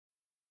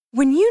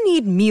When you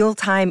need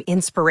mealtime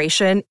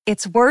inspiration,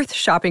 it's worth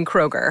shopping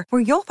Kroger,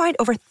 where you'll find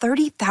over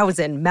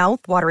 30,000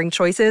 mouth-watering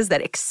choices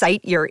that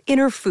excite your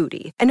inner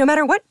foodie. And no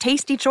matter what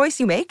tasty choice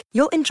you make,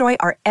 you'll enjoy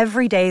our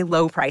everyday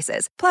low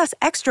prices, plus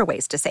extra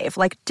ways to save,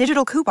 like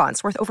digital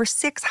coupons worth over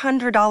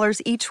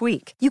 $600 each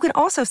week. You can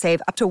also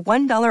save up to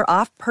 $1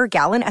 off per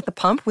gallon at the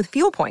pump with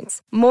fuel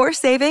points. More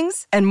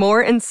savings and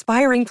more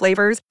inspiring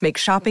flavors make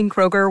shopping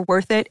Kroger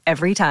worth it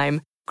every time.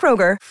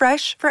 Kroger,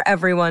 fresh for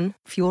everyone.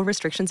 Fuel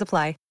restrictions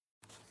apply.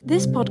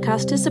 This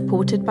podcast is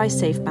supported by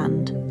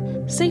SafeBand.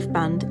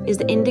 SafeBand is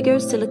the Indigo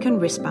silicone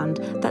wristband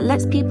that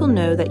lets people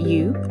know that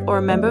you or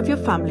a member of your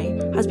family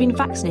has been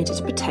vaccinated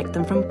to protect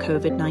them from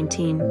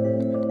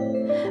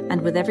COVID-19.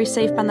 And with every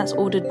SafeBand that's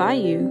ordered by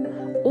you,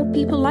 or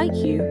people like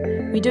you,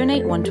 we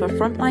donate one to a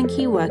frontline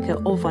key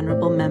worker or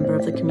vulnerable member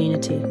of the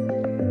community.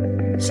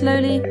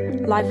 Slowly,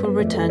 life will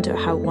return to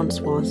how it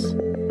once was.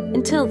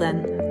 Until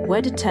then,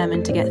 we're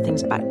determined to get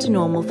things back to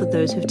normal for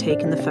those who've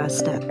taken the first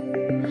step.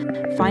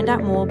 Find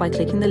out more by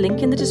clicking the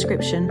link in the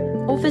description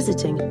or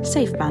visiting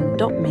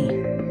safeband.me.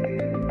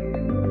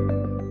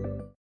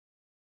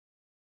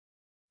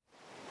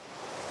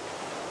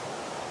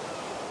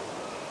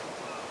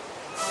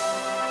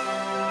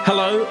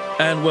 Hello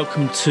and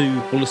welcome to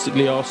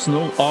Holistically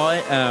Arsenal.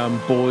 I am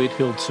Boyd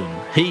Hilton.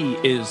 He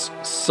is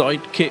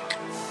sidekick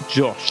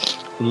Josh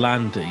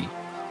Landy.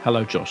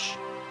 Hello, Josh.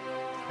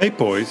 Hey,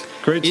 Boyd.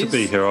 Great to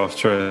be here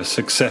after a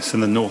success in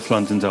the North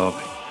London derby.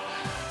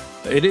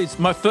 It is.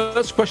 My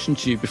first question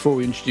to you before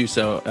we introduce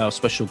our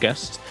special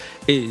guest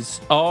is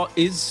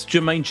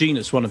Jermaine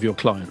Jenas one of your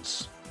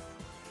clients?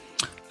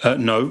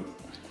 No.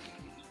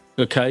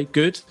 Okay,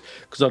 good.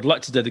 Because I'd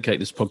like to dedicate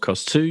this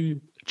podcast to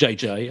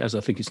JJ, as I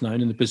think he's known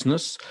in the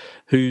business,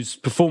 whose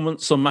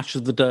performance on Match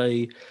of the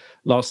Day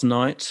last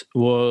night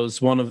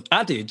was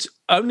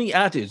only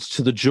added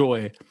to the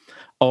joy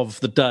of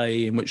the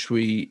day in which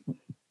we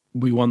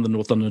won the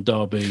North London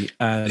derby.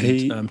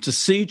 And to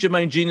see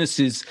Jermaine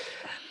Jenas'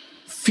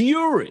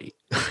 fury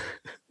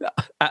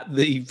at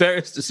the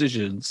various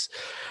decisions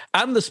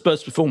and the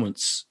Spurs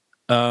performance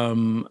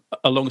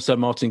alongside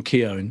Martin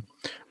Keown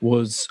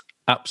was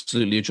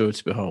absolutely a joy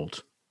to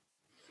behold.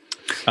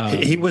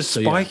 He was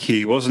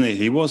spiky, wasn't he?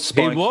 He was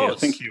spiky. He was. I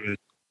think he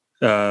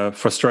was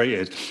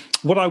frustrated.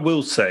 What I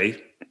will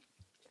say,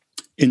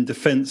 in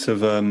defence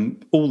of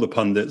all the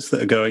pundits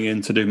that are going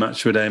in to do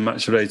Match of the Day and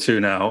Match of the Day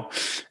 2 now,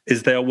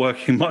 is they are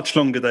working much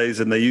longer days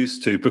than they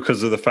used to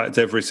because of the fact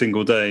every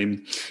single day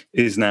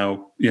is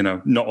now,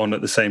 not on at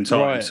the same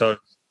time. Right. So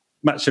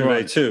Match of the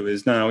Day 2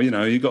 is now,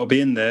 you've got to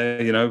be in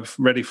there,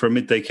 ready for a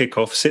midday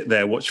kickoff, sit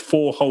there, watch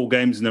 4 whole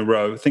games in a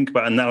row, think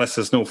about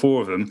analysis and all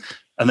 4 of them,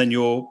 and then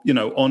you're,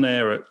 on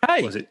air at,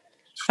 10:30?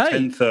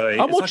 It's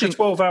like a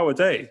 12-hour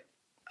day.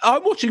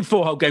 I'm watching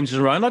 4 whole games in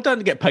a row, and I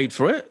don't get paid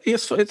for it.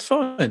 It's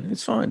fine.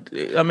 It's fine.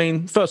 I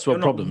mean, first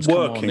world problems.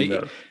 Working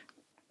though.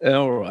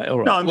 All right.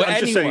 No, I'm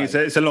just saying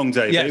it's a long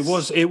day. Yes.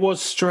 But it was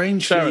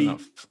strangely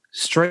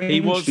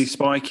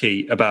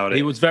spiky about it.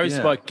 He was very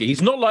spiky.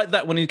 He's not like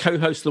that when he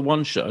co-hosts the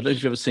One Show. I don't know if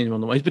you've ever seen him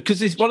on the way, because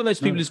he's one of those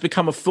people who's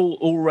become a full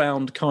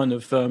all-round kind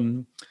of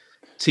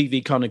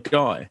TV kind of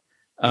guy.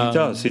 He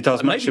does.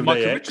 Match of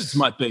Michael Day Richards X.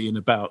 might be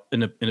in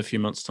a few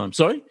months' time.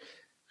 Sorry.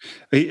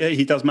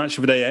 He does Match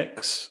of the Day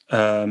X,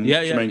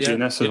 Jermaine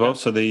Jenas as well.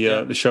 So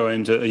the show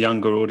aimed at a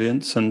younger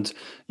audience, and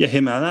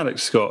him and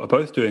Alex Scott are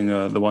both doing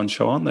the One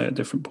Show, aren't they, at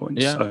different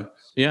points? Yeah, so,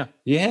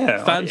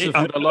 yeah. Fans of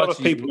a lot of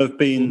people have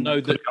been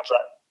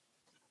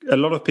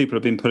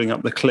putting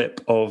up the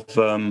clip of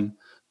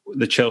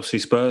the Chelsea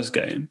Spurs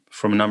game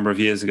from a number of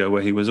years ago,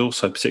 where he was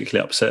also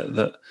particularly upset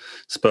that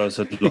Spurs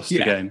had lost the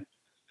game.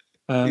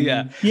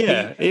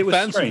 It was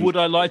fans strange. of Would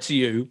I Lie to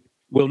You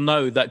will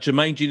know that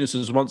Jermaine Jenas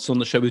was once on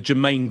the show with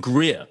Jermaine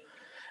Greer,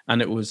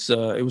 and it was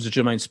a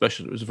Jermaine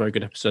special. It was a very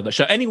good episode of that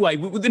show. Anyway,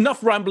 with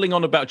enough rambling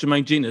on about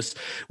Jermaine Jenas,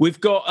 we've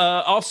got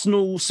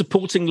Arsenal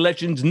supporting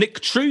legend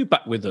Nick True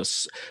back with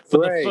us for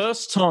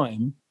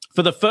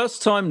the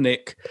first time,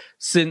 Nick,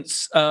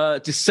 since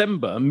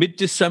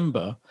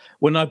mid-December,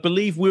 when I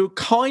believe we were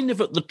kind of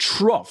at the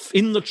trough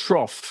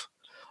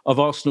of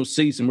Arsenal's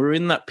season. We were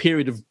in that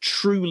period of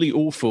truly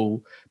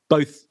awful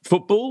both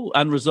football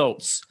and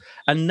results,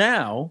 and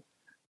now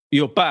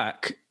you're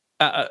back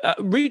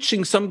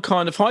reaching some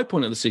kind of high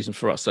point of the season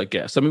for us, I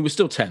guess. I mean, we're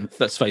still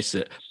 10th, let's face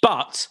it.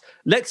 But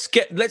let's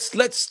get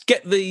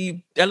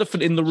the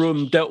elephant in the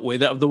room dealt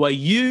with out of the way.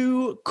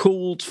 You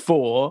called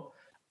for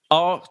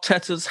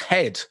Arteta's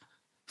head,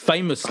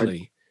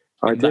 famously,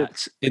 in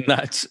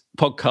that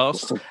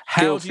podcast.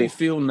 How do you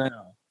feel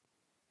now?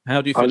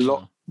 How do you feel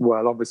now?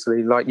 Well,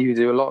 obviously, like you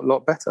do, a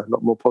lot better, a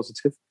lot more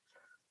positive.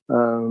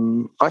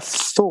 I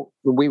thought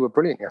we were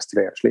brilliant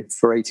yesterday, actually,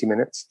 for 80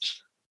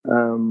 minutes.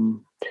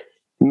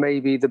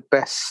 Maybe the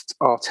best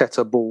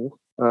Arteta ball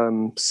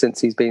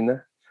since he's been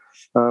there.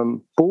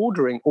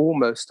 Bordering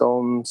almost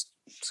on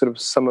sort of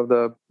some of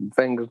the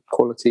Wenger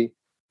quality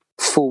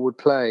forward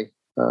play.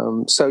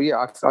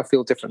 I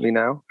feel differently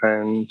now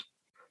and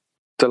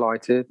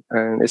delighted.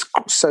 And it's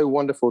so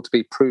wonderful to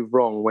be proved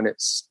wrong when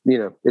it's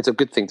a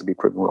good thing to be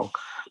proven wrong.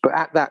 But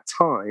at that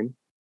time,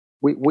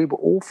 we were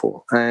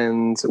awful,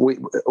 and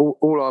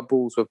all our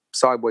balls were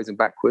sideways and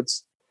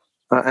backwards.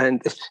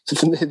 And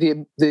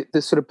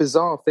the sort of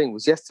bizarre thing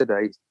was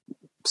yesterday,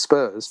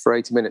 Spurs for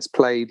 80 minutes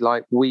played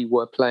like we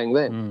were playing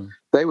then.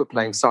 They were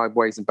playing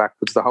sideways and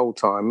backwards the whole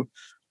time.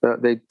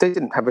 They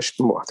didn't have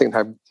I think they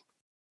had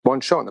one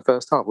shot in the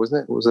first half,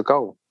 wasn't it? It was a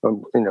goal.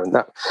 And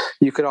that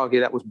you could argue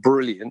that was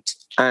brilliant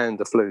and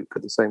a fluke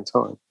at the same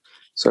time.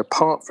 So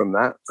apart from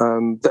that,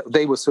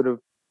 they were sort of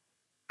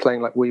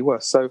playing like we were.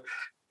 So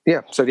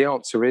yeah. So the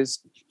answer is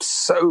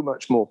so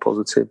much more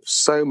positive,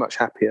 so much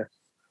happier.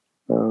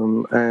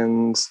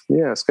 And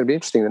yeah, it's going to be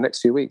interesting the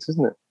next few weeks,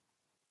 isn't it?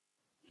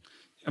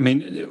 I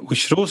mean, we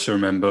should also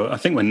remember, I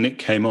think when Nick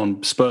came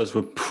on, Spurs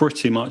were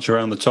pretty much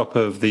around the top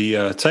of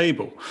the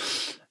table.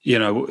 You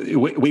know,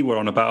 we were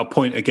on about a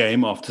point a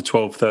game after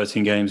 12,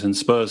 13 games, and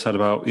Spurs had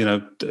about,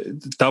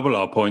 double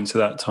our points at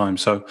that time.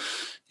 So,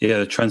 yeah,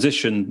 the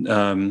transition,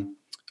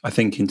 I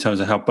think, in terms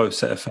of how both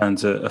set of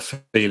fans are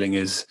feeling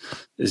is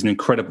an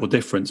incredible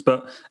difference.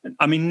 But,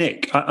 I mean,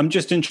 Nick, I'm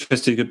just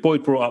interested, because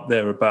Boyd brought up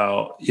there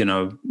about,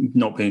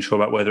 not being sure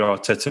about whether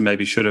Arteta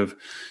maybe should have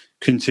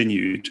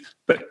continued.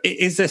 But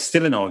is there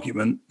still an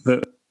argument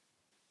that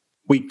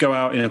we go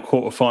out in a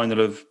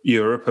quarter-final of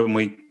Europe and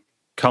we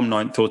come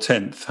 9th or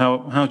 10th?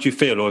 How do you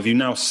feel? Or have you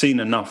now seen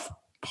enough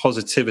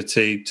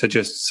positivity to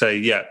just say,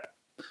 yeah,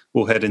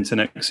 we'll head into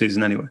next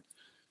season anyway?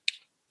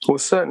 Well,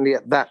 certainly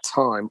at that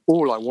time,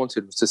 all I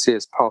wanted was to see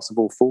us pass the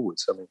ball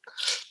forwards.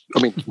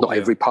 I mean, not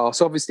every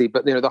pass, obviously,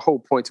 but the whole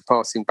point of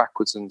passing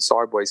backwards and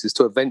sideways is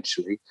to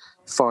eventually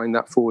find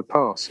that forward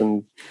pass.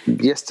 And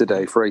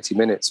yesterday, for 80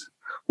 minutes,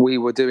 we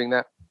were doing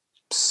that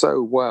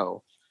so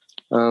well.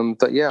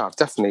 But yeah, I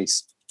definitely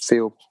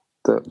feel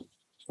that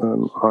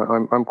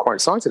I'm quite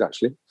excited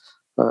actually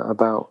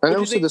about, and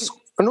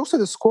also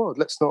the squad.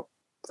 Let's not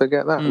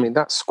forget that. I mean,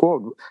 that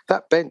squad,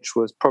 that bench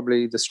was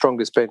probably the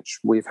strongest bench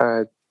we've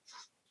had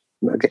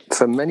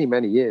for many,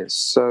 many years.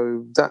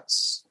 So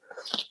that's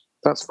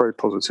very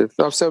positive.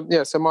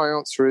 So my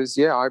answer is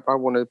I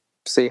want to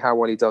see how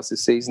well he does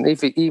this season.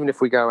 Even if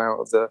we go out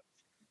of the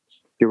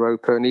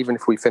Europa, and even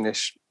if we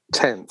finish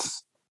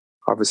 10th,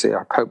 obviously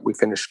I hope we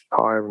finish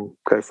higher and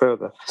go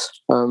further.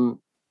 I'm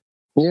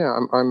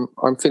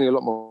feeling a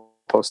lot more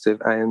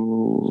positive,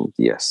 and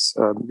yes,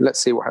 let's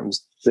see what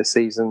happens this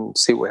season.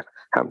 See what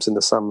happens in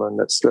the summer, and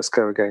let's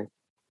go again.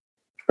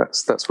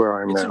 That's where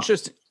I am now. It's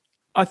interesting.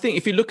 I think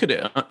if you look at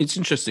it, it's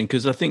interesting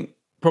because I think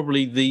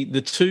probably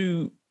the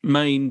two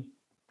main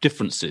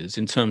differences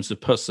in terms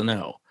of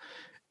personnel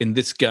in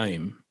this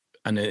game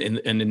and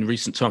in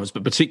recent times,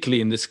 but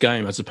particularly in this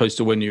game as opposed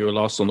to when you were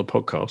last on the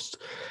podcast,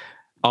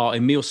 are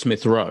Emile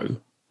Smith-Rowe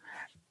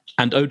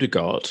and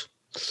Odegaard.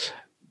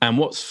 And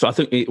what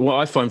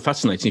I find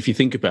fascinating, if you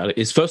think about it,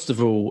 is first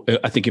of all,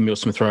 I think Emile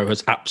Smith-Rowe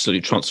has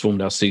absolutely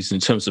transformed our season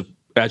in terms of,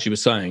 as you were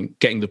saying,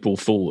 getting the ball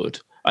forward.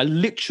 I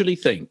literally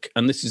think,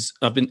 and this is,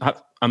 I've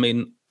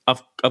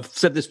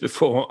said this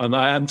before, and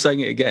I am saying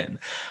it again.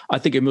 I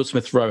think Emile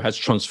Smith-Rowe has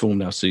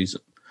transformed our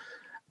season,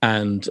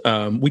 and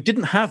we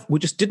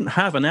just didn't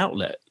have an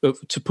outlet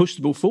to push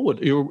the ball forward.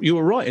 You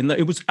were right in that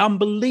it was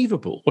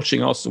unbelievable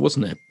watching Arsenal,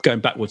 wasn't it? Going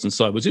backwards and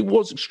sideways, it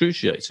was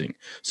excruciating.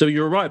 So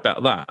you're right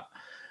about that.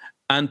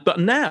 But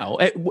now,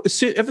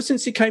 ever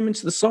since he came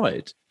into the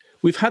side,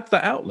 we've had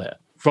that outlet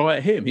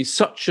via him. He's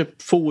such a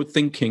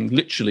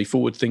literally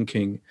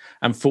forward-thinking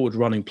and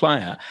forward-running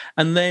player.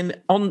 And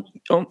then on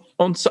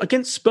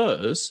against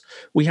Spurs,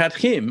 we had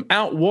him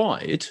out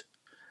wide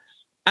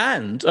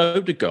and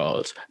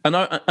Odegaard.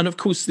 And of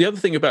course, the other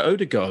thing about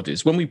Odegaard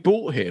is when we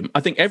bought him,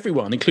 I think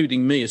everyone,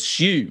 including me,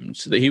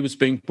 assumed that he was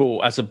being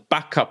bought as a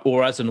backup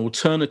or as an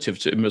alternative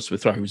to Emile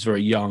Smith-Rowe, who was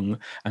very young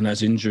and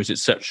has injuries,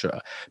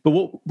 etc. But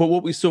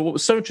what we saw, what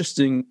was so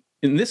interesting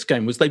in this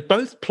game was they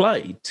both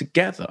played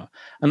together,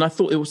 and I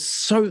thought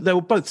they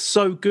were both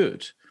so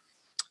good.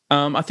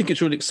 I think it's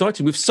really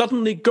exciting. We've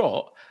suddenly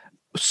got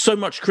so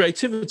much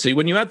creativity.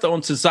 When you add that on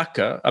to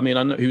Xhaka, I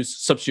know he was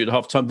substituted at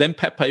half-time, then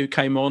Pepe, who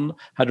came on,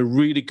 had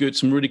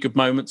some really good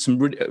moments, some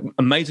really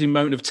amazing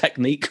moment of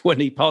technique when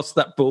he passed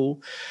that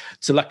ball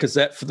to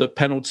Lacazette for the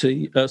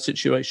penalty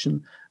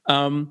situation.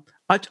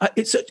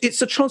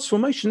 It's a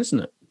transformation, isn't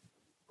it?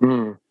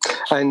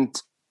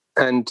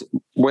 And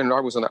when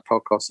I was on that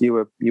podcast,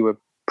 you were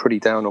pretty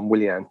down on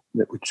Willian,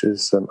 which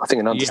is, I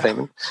think, an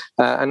understatement.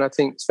 Yeah. And I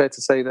think it's fair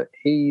to say that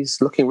he's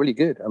looking really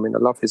good. I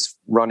love his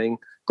running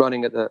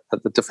at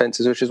the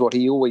defences, which is what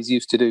he always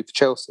used to do for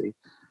Chelsea.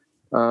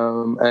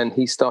 And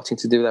he's starting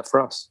to do that for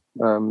us.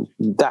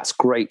 That's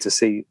great to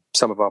see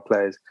some of our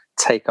players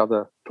take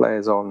other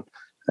players on.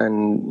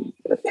 And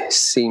it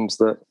seems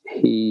that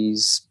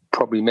he's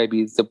probably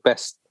maybe the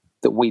best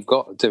that we've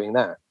got at doing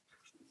that.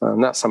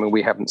 And that's something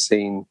we haven't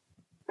seen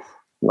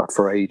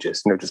for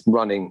ages, just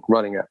running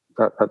at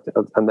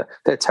and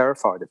they're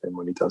terrified of him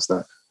when he does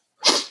that.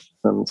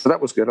 So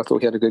that was good. I thought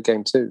he had a good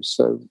game too.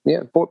 So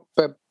yeah,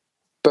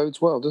 bodes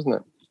well, doesn't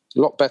it?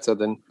 A lot better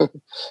than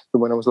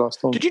when I was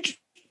last on. Did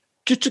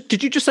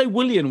you just say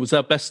Willian was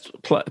our best?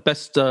 At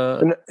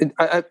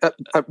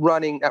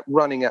running at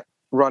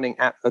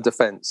a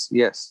defence?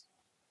 Yes.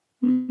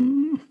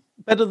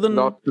 Better than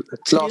last few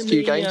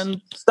Tierney games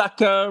and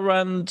Saka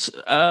and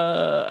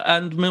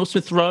Emile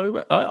Smith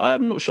Rowe.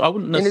 I'm not sure. I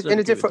wouldn't necessarily. in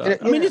a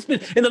different. I mean, it's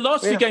been in the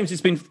last few games.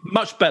 It's been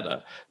much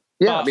better.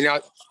 Yeah,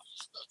 but,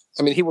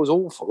 I mean, he was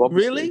awful.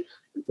 Obviously. Really?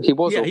 He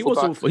was. Yeah, awful, he was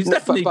awful. He's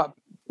definitely. But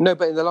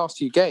in the last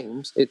few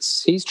games,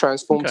 he's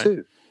transformed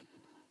too.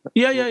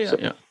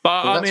 Yeah. But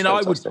I mean,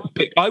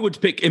 I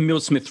would pick Emile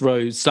Smith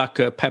Rowe,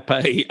 Saka,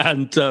 Pepe,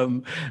 and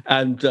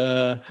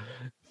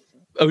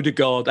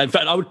Odegaard. In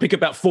fact, I would pick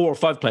about 4 or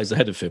 5 players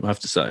ahead of him, I have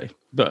to say.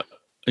 But,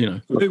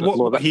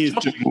 what he is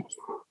doing,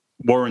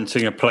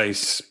 warranting a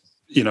place,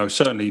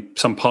 certainly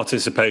some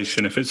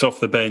participation. If it's off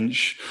the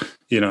bench,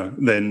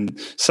 then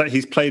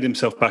he's played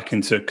himself back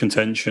into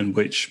contention,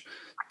 which,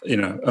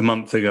 a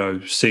month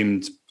ago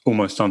seemed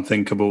almost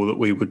unthinkable that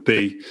we would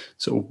be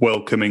sort of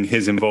welcoming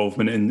his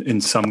involvement in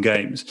some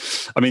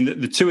games. I mean,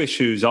 the 2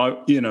 issues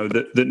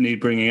that need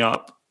bringing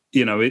up,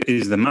 it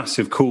is the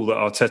massive call that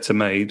Arteta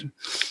made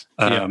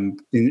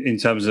in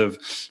terms of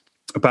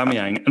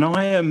Aubameyang. And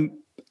I am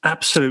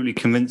absolutely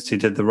convinced he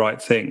did the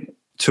right thing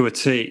to a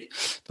T,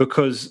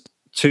 because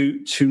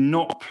to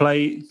not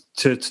play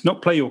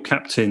your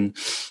captain,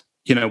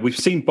 we've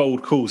seen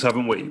bold calls,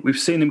 haven't we? We've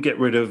seen him get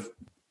rid of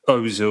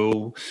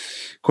Ozil,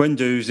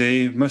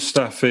 Guendouzi,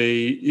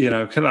 Mustafi,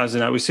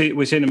 Kolasinac.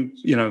 We've seen him,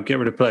 get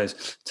rid of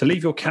players. To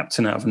leave your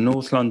captain out of a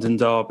North London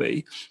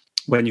derby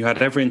when you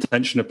had every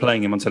intention of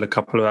playing him until a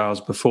couple of hours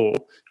before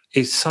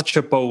is such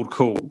a bold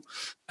call.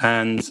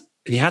 And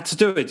he had to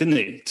do it, didn't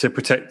he, to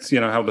protect,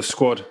 how the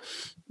squad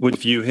would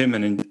view him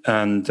and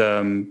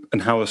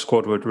how the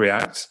squad would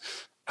react.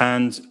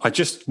 And I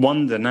just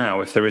wonder now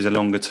if there is a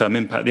longer term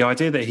impact. The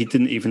idea that he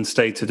didn't even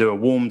stay to do a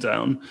warm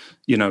down,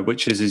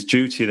 which is his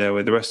duty there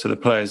with the rest of the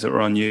players that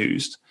were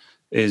unused,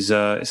 is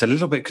it's a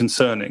little bit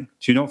concerning.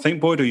 Do you not think,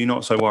 Boyd, or are you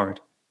not so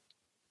worried?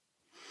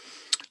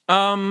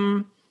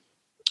 I'm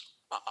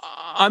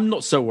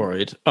not so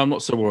worried.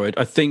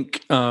 I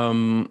think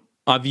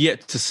I've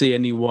yet to see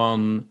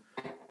anyone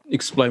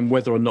explain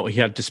whether or not he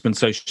had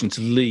dispensation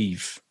to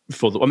leave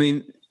for the. I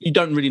mean, you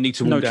don't really need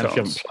to warm down if you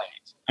haven't played.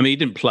 I mean, he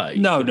didn't play.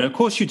 No, of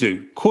course you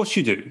do.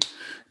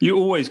 You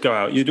always go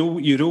out. You'd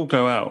all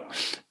go out.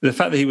 The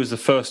fact that he was the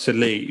first to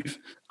leave.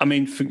 I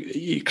mean, for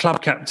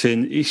club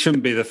captain, he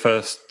shouldn't be the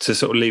first to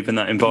sort of leave in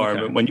that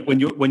environment.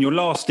 Okay. When you're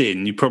last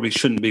in, you probably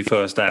shouldn't be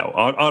first out.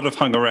 I'd have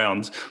hung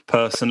around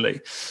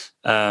personally,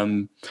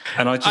 and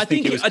I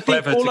think it was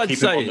clever to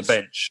keep him on the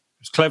bench.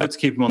 It was clever to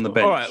keep him on the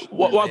bench. All right.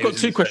 Well, I've got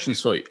 2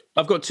 questions for you.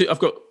 I've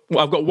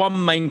got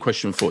one main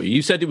question for you.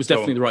 You said it was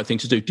definitely the right thing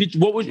to do.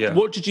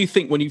 What did you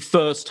think when you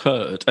first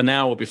heard an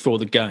hour before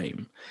the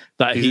game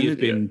that he had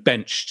been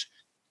benched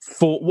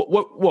for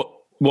what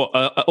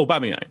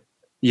Aubameyang?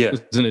 Yeah,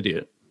 was an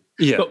idiot.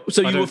 Yeah.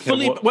 So you were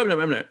fully wait a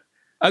minute.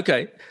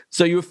 Okay,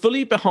 so you were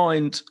fully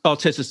behind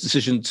Arteta's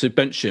decision to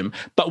bench him,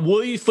 but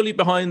were you fully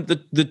behind the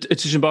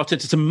decision by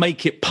Arteta to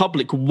make it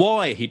public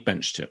why he'd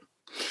benched him?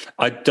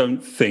 I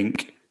don't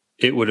think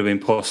it would have been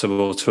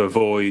possible to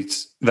avoid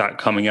that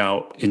coming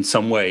out in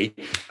some way.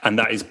 And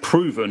that is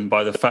proven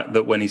by the fact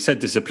that when he said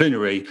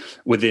disciplinary,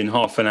 within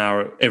half an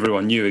hour,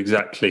 everyone knew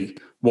exactly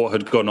what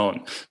had gone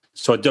on.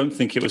 So I don't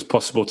think it was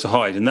possible to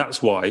hide. And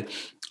that's why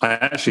I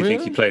actually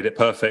think he played it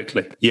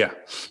perfectly. Yeah.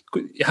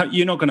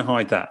 You're not going to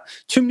hide that.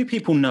 Too many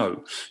people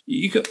know.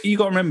 You got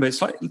to remember,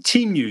 it's like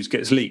team news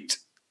gets leaked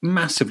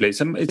massively.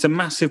 It's a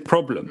massive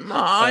problem.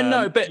 I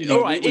know, but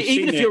all right,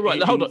 even if you're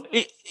right, hold on.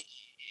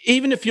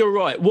 Even if you're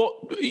right,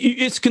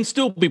 it can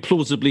still be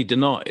plausibly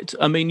denied.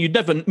 I mean,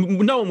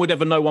 no one would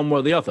ever know one way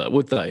or the other,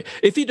 would they?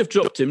 If he'd have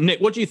dropped him, Nick,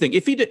 what do you think?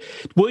 If he did,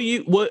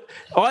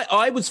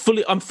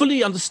 I'm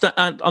fully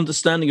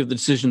understanding of the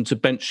decision to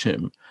bench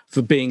him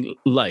for being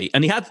late,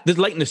 and he had the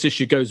lateness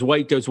issue goes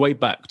way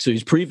back to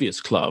his previous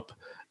club.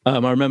 I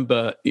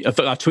remember, I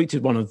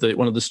tweeted one of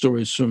the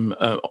stories from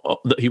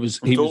that he was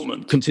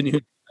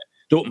continuing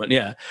Dortmund,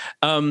 yeah.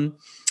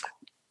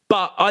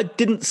 But I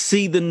didn't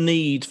see the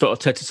need for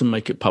Arteta to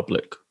make it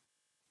public.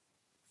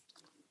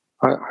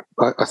 I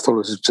thought it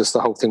was just the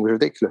whole thing was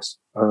ridiculous.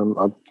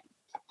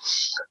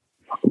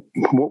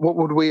 What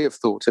would we have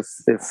thought if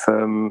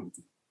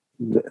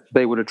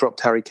they would have dropped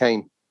Harry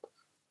Kane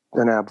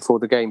an hour before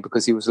the game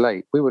because he was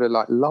late? We would have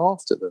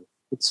laughed at them.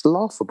 It's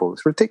laughable.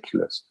 It's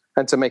ridiculous.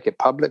 And to make it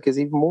public is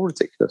even more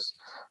ridiculous.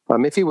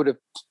 If he would have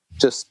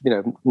just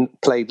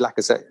played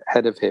Lacazette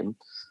ahead of him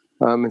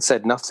and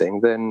said nothing,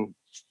 then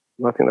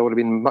I think that would have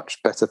been a much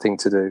better thing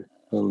to do.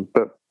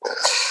 But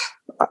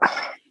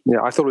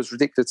I thought it was a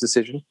ridiculous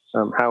decision.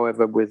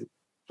 However, with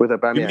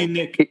Aubameyang... You mean,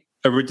 Nick,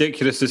 a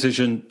ridiculous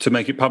decision to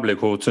make it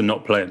public or to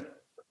not play him?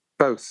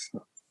 Both.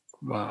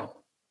 Wow.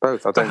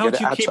 Both. How do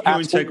you keep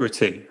your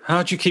integrity?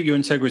 How do you keep your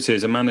integrity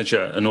as a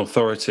manager and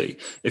authority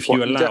if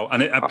you allow...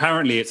 And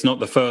apparently it's not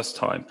the first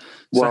time.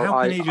 So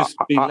how can he just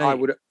be late? I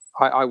would have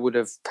I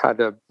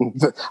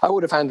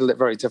would have handled it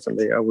very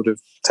differently. I would have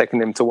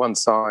taken him to one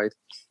side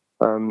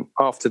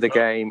after the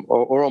game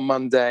or on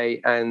Monday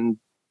and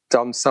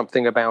done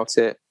something about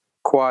it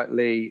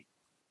quietly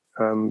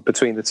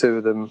between the two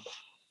of them.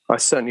 I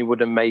certainly would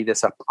have made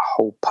this a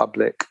whole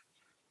public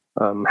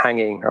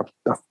hanging.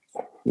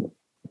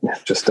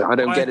 I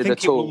don't get it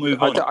at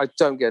all. I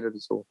don't get it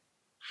at all.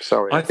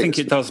 Sorry. I think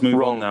it does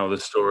move on now, the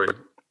story.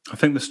 I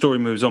think the story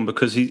moves on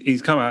because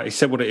he's come out, he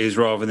said what it is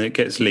rather than it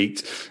gets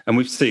leaked. And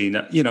we've seen,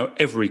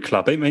 every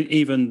club,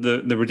 even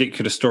the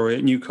ridiculous story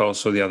at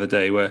Newcastle the other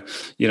day where,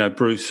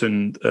 Bruce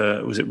and,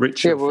 was it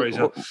Richard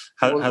Fraser,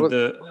 had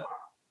the...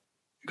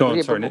 Go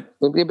on, sorry, Nick.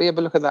 But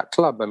look at that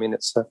club. I mean,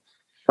 that's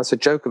a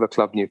joke of a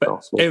club,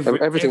 Newcastle.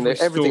 Everything they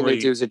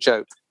do is a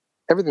joke.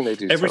 Everything they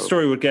do. Every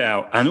story would get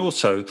out. And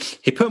also,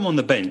 he put him on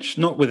the bench,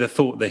 not with a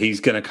thought that he's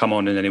going to come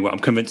on in any way. I'm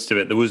convinced of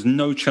it. There was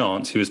no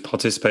chance he was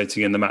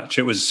participating in the match.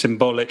 It was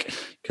symbolic. You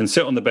can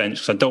sit on the bench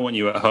because I don't want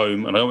you at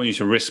home and I don't want you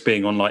to risk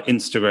being on like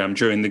Instagram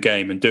during the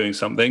game and doing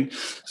something.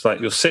 It's like,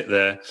 you'll sit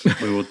there.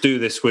 We will do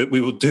this. We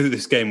will do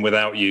this game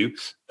without you.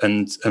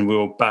 And we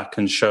will back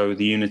and show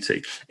the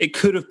unity. It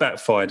could have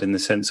backfired in the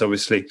sense,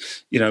 obviously,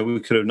 we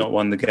could have not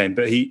won the game.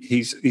 But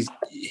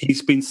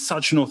he's been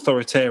such an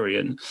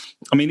authoritarian.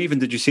 I mean, even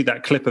did you see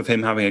that clip of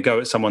him having a go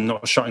at someone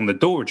not shutting the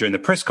door during the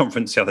press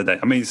conference the other day?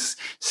 I mean, he's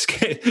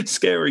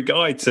scary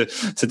guy to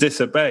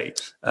disobey.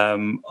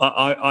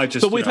 I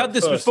just. But we've had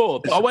this before.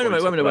 Wait a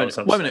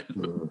minute.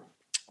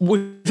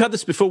 We've had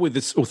this before with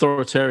this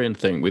authoritarian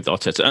thing with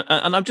Arteta,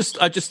 and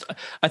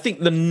I think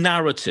the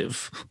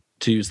narrative,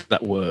 to use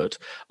that word,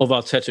 of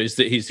Arteta is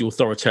that he's the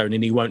authoritarian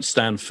and he won't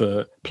stand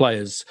for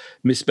players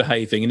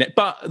misbehaving in it.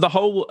 But the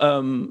whole,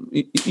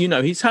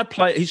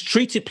 he's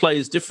treated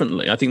players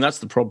differently. I think that's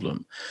the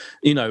problem.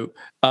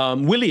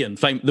 Willian,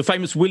 the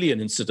famous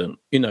Willian incident,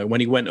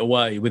 when he went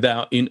away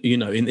without, in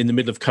the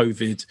middle of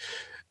COVID,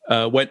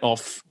 went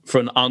off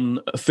for an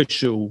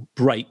unofficial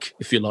break,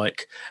 if you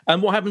like.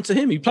 And what happened to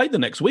him? He played the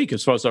next week,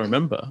 as far as I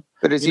remember.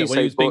 But as when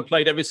he was being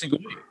played every single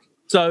week.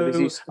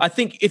 So I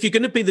think if you're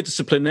going to be the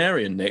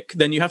disciplinarian, Nick,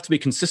 then you have to be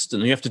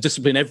consistent and you have to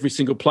discipline every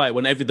single player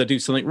whenever they do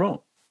something wrong.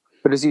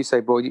 But as you say,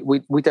 Boyd,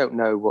 we don't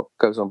know what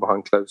goes on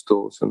behind closed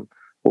doors and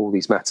all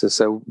these matters.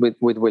 So with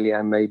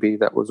Willian, maybe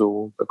that was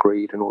all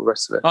agreed and all the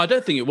rest of it. I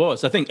don't think it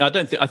was. I think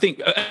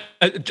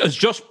as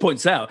Josh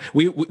points out,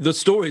 the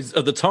stories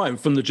at the time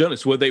from the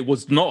journalists were that it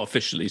was not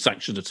officially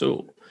sanctioned at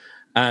all.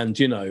 And,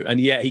 and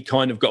yet he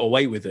kind of got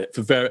away with it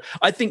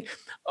I think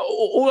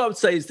all I would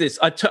say is this.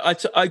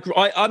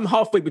 I'm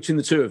halfway between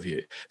the two of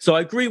you. So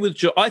I agree with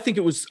Joe. I think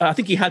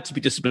he had to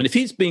be disciplined. If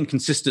he's being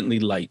consistently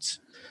late,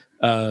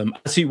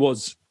 as he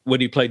was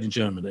when he played in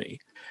Germany,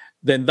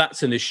 then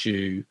that's an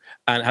issue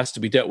and has to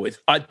be dealt with.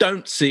 I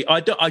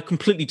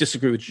completely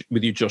disagree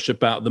with you, Josh,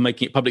 about the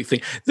making it public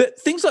thing.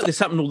 Things like this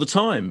happen all the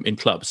time in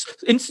clubs.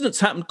 Incidents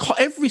happen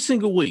every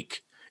single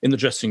week in the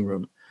dressing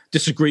room.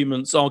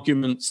 Disagreements,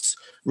 arguments,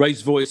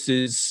 raised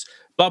voices,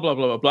 blah, blah,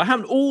 blah, blah, blah.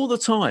 Happen all the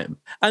time.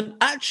 And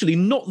actually,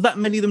 not that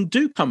many of them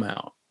do come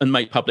out and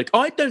make public.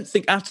 I don't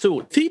think at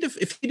all.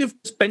 If he'd have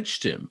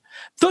benched him,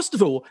 first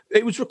of all,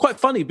 it was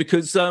quite funny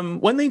because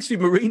when they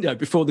interviewed Mourinho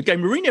before the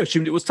game, Mourinho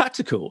assumed it was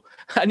tactical.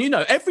 And,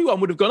 everyone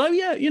would have gone, oh,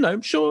 yeah,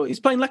 I'm sure he's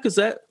playing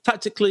Lacazette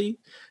tactically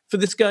for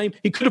this game.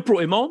 He could have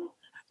brought him on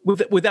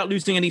without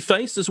losing any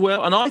face as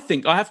well. And I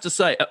think, I have to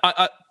say,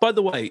 by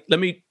the way, let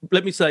me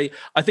say,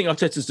 I think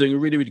Arteta's doing a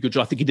really, really good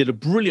job. I think he did a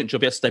brilliant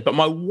job yesterday. But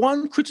my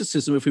one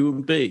criticism of him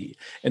would be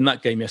in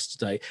that game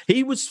yesterday,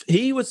 he was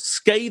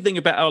scathing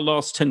about our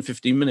last 10,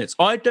 15 minutes.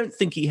 I don't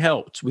think he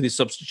helped with his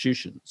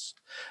substitutions.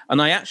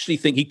 And I actually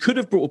think he could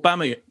have brought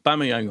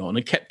Aubameyang on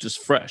and kept us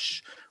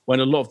fresh when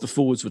a lot of the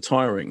forwards were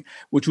tiring,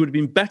 which would have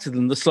been better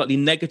than the slightly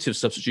negative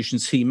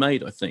substitutions he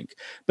made, I think.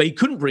 But he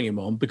couldn't bring him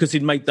on because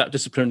he'd made that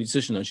disciplinary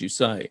decision, as you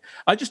say.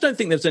 I just don't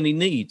think there's any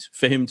need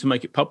for him to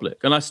make it public.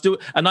 And I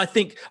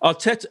think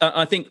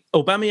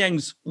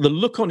Aubameyang's, the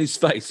look on his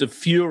face of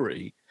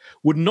fury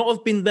would not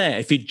have been there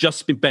if he'd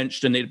just been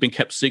benched and it had been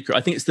kept secret.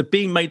 I think it's the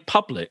being made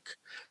public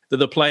that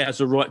the player has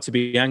a right to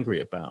be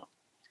angry about.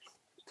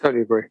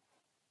 Totally agree.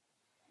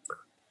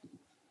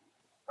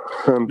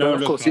 But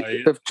of course,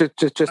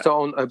 just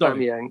on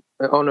Aubameyang,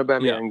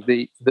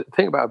 the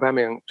thing about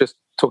Aubameyang, just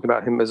talking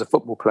about him as a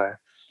football player,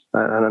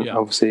 and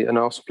obviously an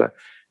Arsenal player,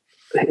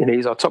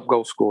 he's our top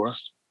goal scorer.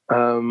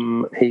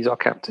 He's our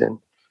captain.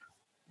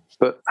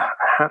 But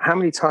how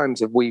many times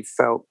have we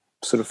felt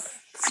sort of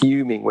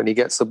fuming when he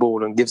gets the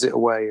ball and gives it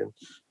away, and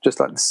just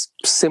like this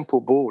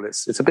simple ball,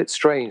 it's a bit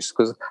strange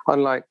because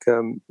unlike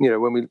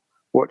when we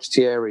watched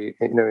Thierry,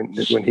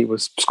 when he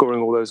was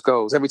scoring all those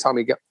goals, every time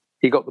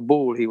he got the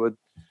ball, he would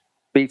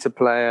beat a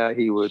player,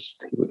 he would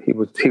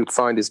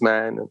find his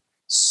man, and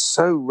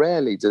so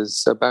rarely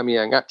does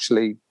Aubameyang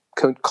actually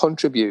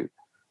contribute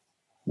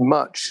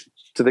much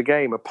to the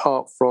game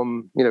apart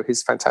from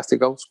his fantastic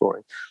goal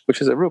scoring,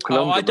 which is a real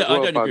conundrum. I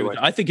don't agree with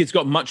that. I think he's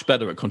got much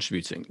better at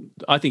contributing.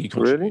 I think he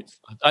contributes.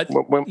 Really?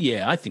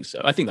 I think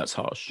so. I think that's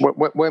harsh.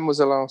 When was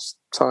the last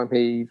time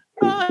he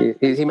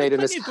made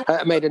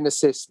an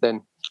assist?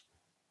 Then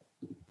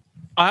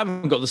I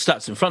haven't got the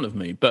stats in front of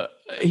me, but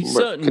he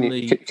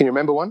certainly. Can you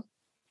remember one?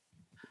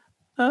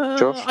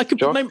 Josh, I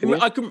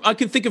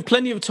can think of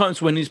plenty of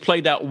times when he's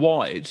played out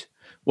wide,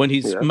 when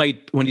he's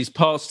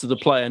passed to the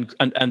player,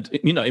 and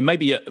it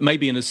may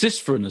be an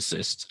assist for an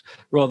assist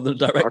rather than a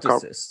direct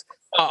assist.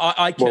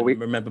 I can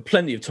remember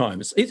plenty of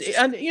times.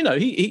 And, you know,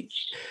 he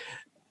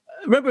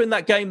remember in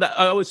that game that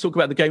I always talk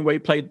about, the game where he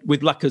played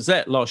with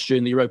Lacazette last year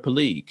in the Europa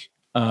League,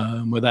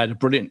 where they had a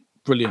brilliant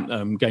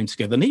game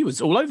together, and he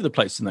was all over the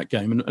place in that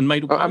game and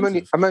made all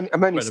kinds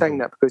I'm only saying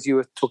that because you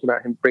were talking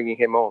about bringing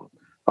him on.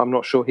 I'm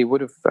not sure he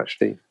would have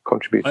actually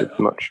contributed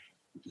much.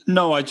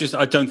 No, I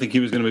don't think he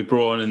was going to be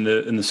brought on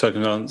in the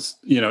circumstance.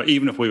 You know,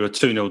 even if we were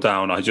 2-0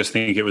 down, I just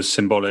think it was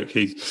symbolic.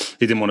 He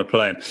didn't want to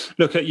play him.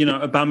 Look at, you know,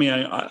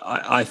 Aubameyang.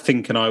 I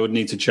think, and I would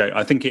need to check,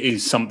 I think it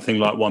is something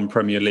like 1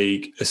 Premier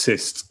League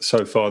assist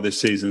so far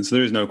this season. So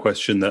there is no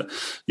question that,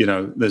 you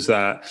know, there's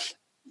that.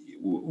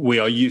 We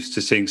are used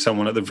to seeing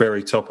someone at the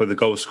very top of the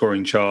goal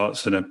scoring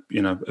charts and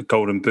a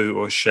golden boot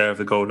or a share of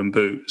the golden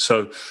boot.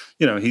 So,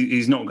 you know,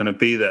 he's not going to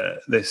be there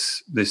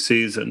this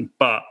season.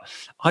 But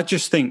I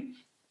just think,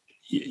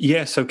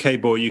 yes, okay,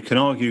 boy, you can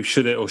argue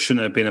should it or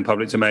shouldn't have been in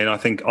public domain. I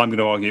think I'm going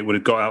to argue it would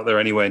have got out there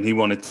anyway, and he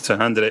wanted to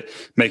handle it,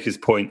 make his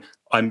point.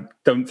 I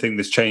don't think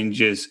this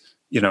changes.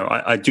 You know,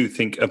 I do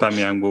think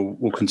Aubameyang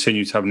will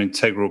continue to have an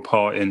integral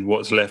part in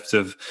what's left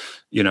of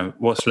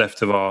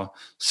our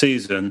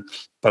season.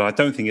 But I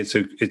don't think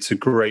it's a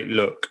great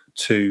look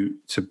to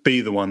be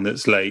the one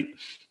that's late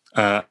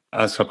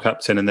as club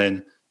captain, and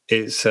then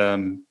it's a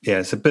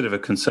bit of a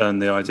concern,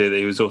 the idea that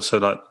he was also,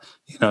 like,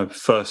 you know,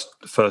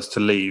 first to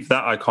leave.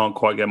 That I can't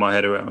quite get my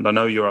head around. I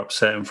know you're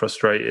upset and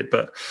frustrated,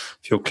 but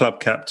if you're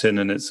club captain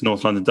and it's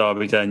North London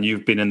Derby Day and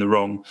you've been in the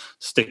wrong,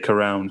 stick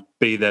around,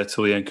 be there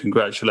till the end,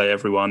 congratulate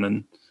everyone,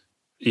 and,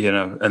 you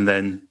know, and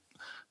then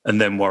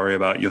worry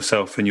about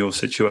yourself and your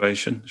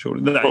situation.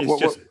 Surely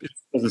it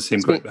doesn't seem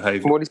great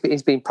behaviour.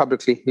 He's been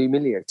publicly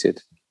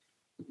humiliated.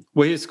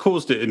 Well, he's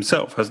caused it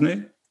himself, hasn't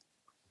he?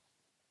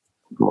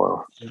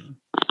 Well,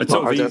 it's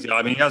sort of easy.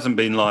 I mean, he hasn't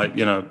been like,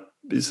 you know,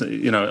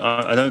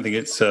 I don't think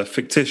it's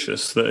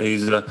fictitious that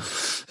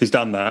he's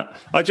done that.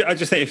 I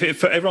just think if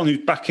for everyone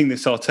who's backing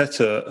this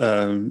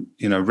Arteta,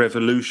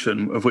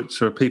 revolution, of which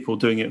there are people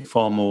doing it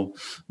far more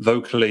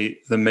vocally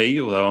than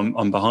me, although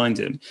I'm behind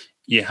him,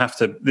 you have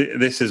to.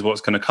 This is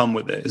what's going to come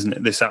with it, isn't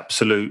it? This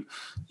absolute,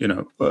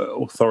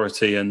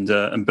 authority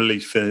and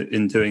belief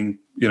in doing,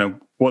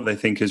 what they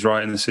think is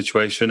right in the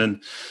situation,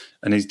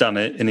 and he's done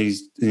it, and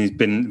he's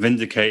been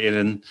vindicated,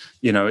 and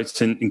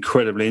it's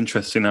incredibly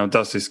interesting now.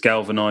 Does this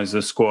galvanise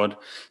the squad?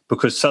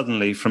 Because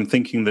suddenly, from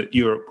thinking that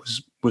Europe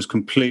was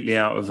completely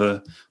out of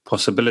a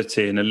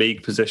possibility in a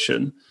league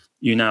position,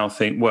 you now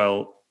think,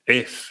 well,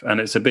 if, and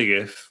it's a big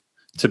if,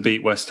 to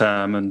beat West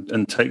Ham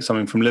and take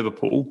something from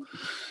Liverpool,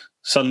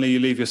 suddenly you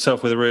leave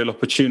yourself with a real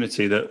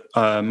opportunity that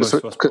most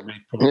of us probably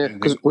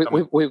because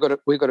we've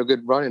got a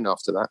good run in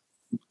after that.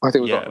 I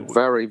think we've got a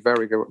very,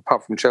 very good.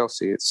 Apart from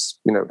Chelsea, it's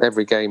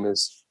every game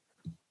is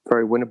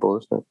very winnable,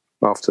 isn't it?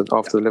 After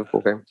the Liverpool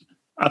game,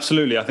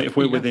 absolutely. I think if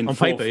we're within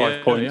 4 or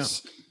 5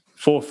 points,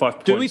 4 or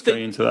 5 points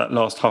going into that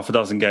last half a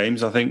dozen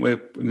games, I think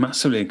we're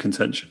massively in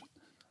contention.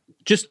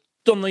 Just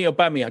on the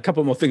Aubameyang, a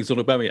couple more things on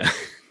Aubameyang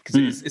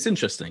because it's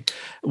interesting.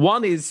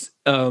 One is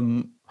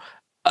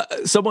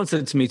someone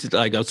said to me today,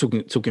 I was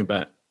talking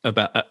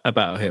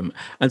about him,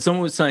 and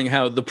someone was saying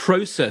how the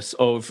process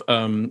of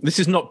this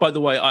is not, by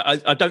the way,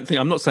 I don't think,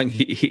 I'm not saying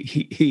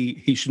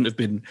he shouldn't have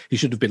been, he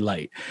should have been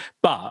late,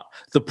 but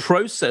the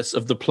process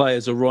of the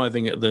players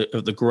arriving at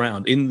the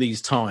ground in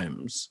these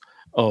times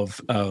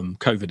of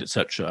COVID,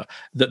 etc.,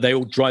 that they're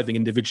all driving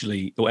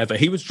individually or whatever.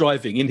 He was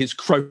driving in his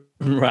chrome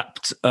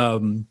wrapped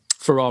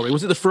Ferrari.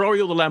 Was it the Ferrari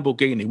or the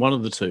Lamborghini? One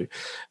of the two.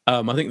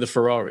 I think the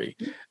Ferrari.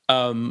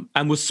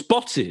 And was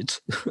spotted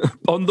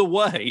on the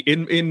way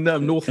in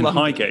North London,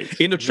 Highgate,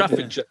 in a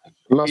traffic jam.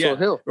 Muscle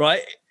Hill,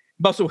 right?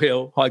 Muscle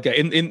Hill,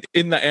 Highgate,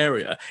 in that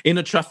area, in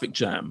a traffic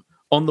jam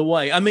on the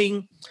way. I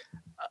mean,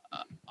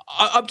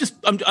 I'm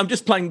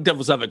just playing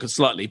devil's advocate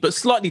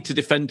slightly to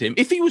defend him.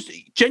 If he was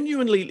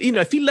genuinely,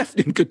 if he left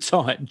in good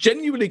time,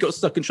 genuinely got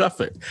stuck in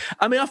traffic,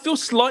 I mean, I feel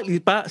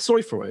slightly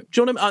sorry for him.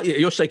 Do you know what I mean?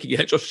 You're shaking your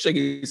head, Josh,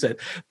 shaking his head.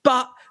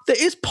 But it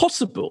is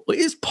possible,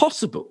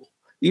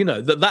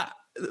 that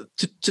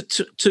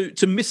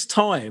to miss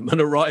time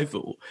an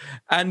arrival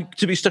and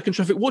to be stuck in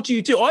traffic. What do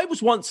you do? I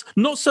was once,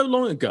 not so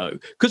long ago,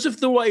 because of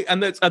the way,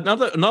 and there's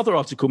another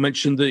article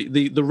mentioned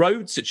the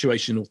road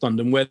situation in North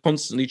London, where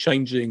constantly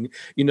changing,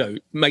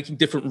 making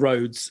different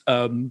roads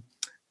one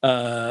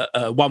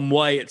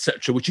way,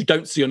 etc., which you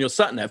don't see on your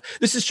sat nav.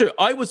 This is true.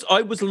 I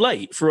was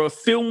late for a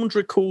filmed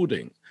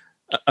recording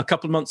a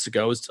couple of months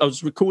ago. I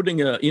was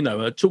recording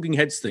a Talking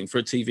Heads thing for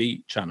a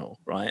TV channel,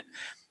 right?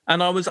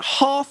 And I was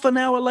half an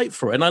hour late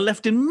for it, and I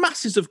left in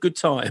masses of good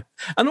time.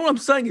 And all I'm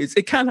saying is,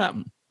 it can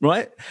happen,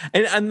 right?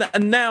 And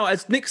now,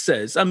 as Nick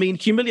says, I mean,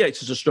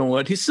 humiliated is a strong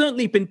word. He's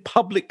certainly been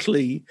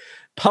publicly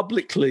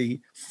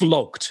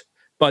flogged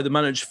by the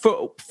manager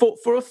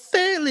for a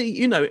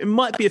fairly, it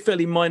might be a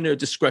fairly minor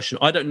discretion.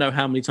 I don't know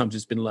how many times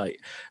he's been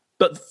late,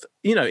 but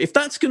if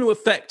that's going to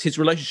affect his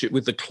relationship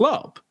with the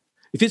club,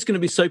 if he's going to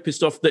be so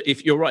pissed off that,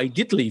 if you're right, he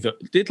did leave,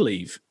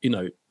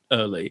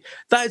 early,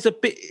 that's a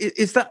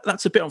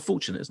bit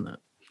unfortunate, isn't it?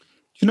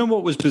 You know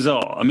what was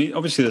bizarre? I mean,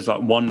 obviously there's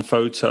like one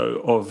photo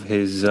of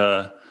his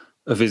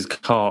of his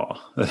car.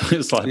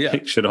 It's like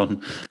pictured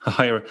on a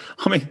higher.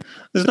 I mean,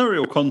 there's no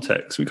real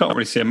context. We can't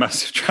really see a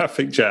massive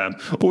traffic jam.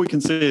 All we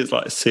can see is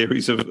like a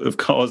series of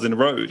cars in a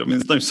road. I mean,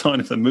 there's no sign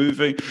of them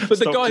moving. But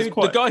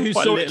the guy who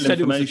saw it said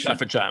it was a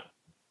traffic jam.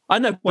 I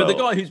know, but the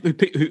guy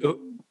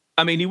who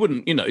I mean, he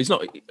wouldn't. You know, he's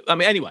not. I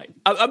mean, anyway,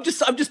 I'm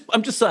just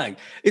saying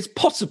it's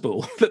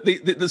possible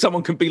that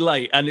someone can be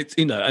late, and it's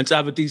and to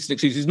have a decent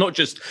excuse. It's not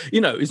just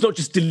it's not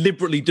just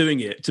deliberately doing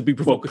it to be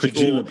provocative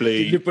or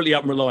deliberately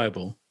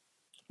unreliable.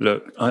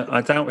 Look,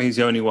 I doubt he's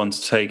the only one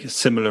to take a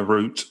similar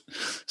route.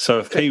 So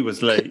if he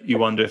was late, you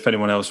wonder if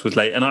anyone else was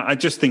late. And I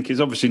just think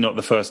it's obviously not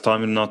the first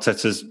time, and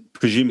Arteta's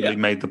presumably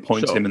made the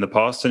point to him in the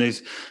past.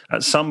 And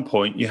at some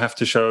point you have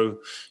to show,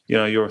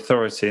 your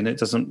authority, and it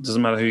doesn't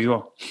matter who you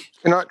are.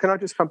 Can I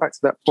just come back to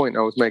that point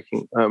I was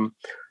making?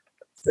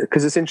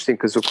 Because it's interesting.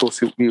 Because of course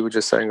you were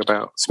just saying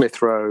about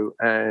Smith Rowe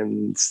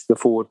and the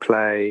forward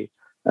play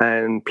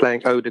and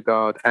playing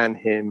Odegaard and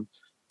him.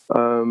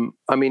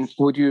 I mean,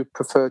 would you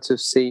prefer to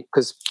see,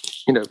 because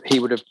he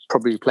would have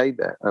probably played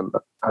there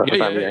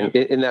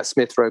in that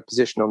Smith Rowe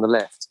position on the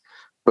left,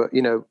 but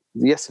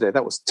yesterday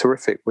that was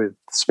terrific with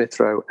Smith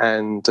Rowe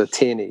and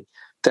Tierney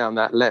down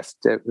that left.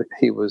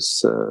 He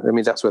was,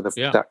 that's where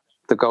the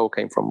goal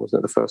came from,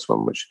 wasn't it? The first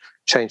one, which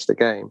changed the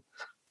game.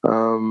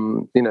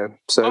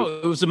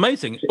 It was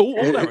amazing.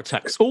 All our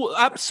attacks,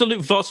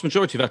 absolute vast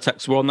majority of our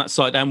attacks were on that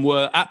side and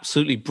were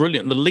absolutely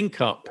brilliant. The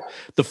link up,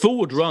 the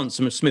forward runs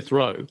from Smith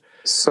Rowe.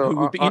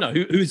 So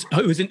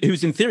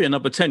who's in theory a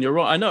number 10. You're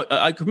right. I know.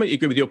 I completely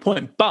agree with your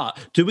point. But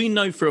do we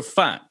know for a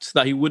fact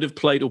that he would have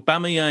played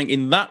Aubameyang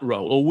in that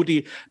role, or would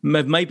he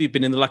have maybe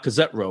been in the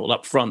Lacazette role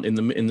up front in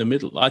the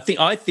middle? I think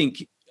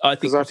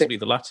possibly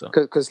the latter.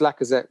 Because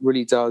Lacazette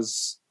really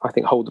does, I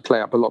think, hold the play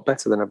up a lot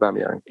better than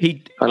Aubameyang.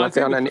 He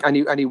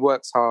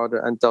works harder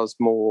and does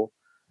more.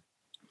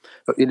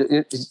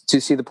 Do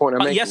you see the point I'm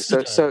making?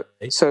 Yesterday,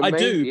 so I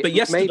do. But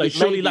yesterday,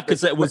 surely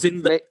Lacazette was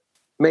in the.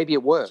 Maybe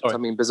it worked. Sorry. I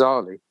mean,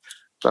 bizarrely.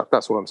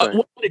 That's what I'm saying.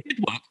 Well, it did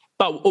work.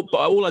 But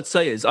all I'd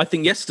say is, I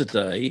think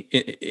yesterday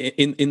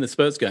in the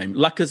Spurs game,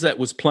 Lacazette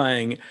was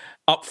playing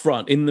up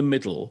front in the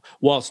middle,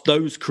 whilst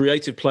those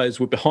creative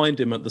players were behind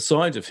him at the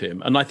side of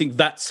him. And I think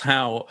that's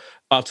how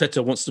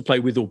Arteta wants to play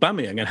with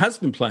Aubameyang and has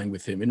been playing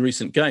with him in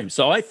recent games.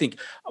 So I think,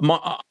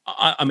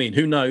 I mean,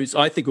 who knows?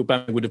 I think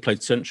Aubameyang would have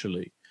played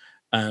centrally,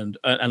 and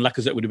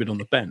Lacazette would have been on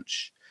the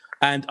bench.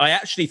 And I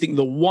actually think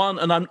the one,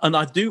 I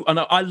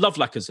love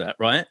Lacazette,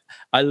 right?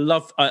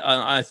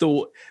 I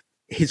thought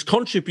his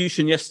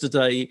contribution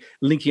yesterday,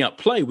 linking up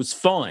play, was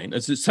fine,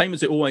 as the same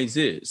as it always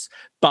is.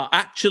 But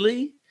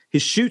actually,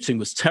 his shooting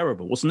was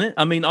terrible, wasn't it?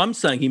 I mean, I'm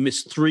saying he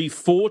missed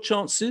 3-4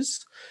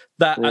 chances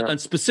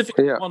and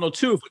specifically one or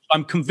two of which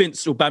I'm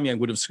convinced Aubameyang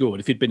would have scored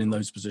if he'd been in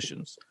those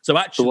positions. So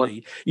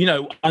actually,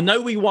 I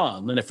know we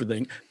won and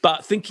everything,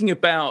 but thinking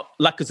about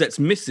Lacazette's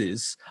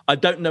misses, I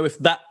don't know if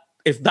that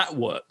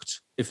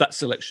worked. If that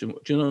selection,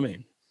 do you know what I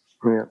mean?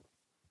 Yeah.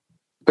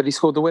 But he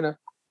scored the winner.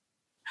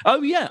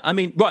 Oh, yeah. I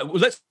mean, right, well,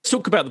 let's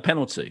talk about the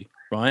penalty,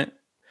 right?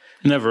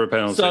 Never a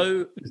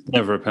penalty. It's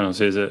never a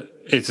penalty, is it?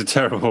 It's a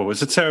terrible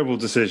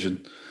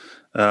decision.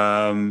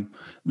 I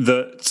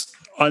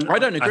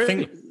don't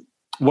agree.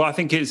 I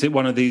think it's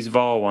one of these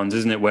VAR ones,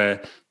 isn't it,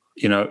 where,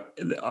 you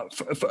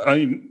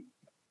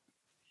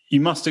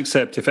must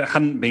accept if it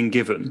hadn't been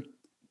given,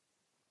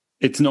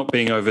 it's not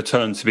being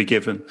overturned to be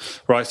given,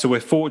 right? So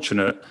we're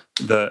fortunate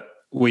that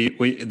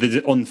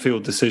the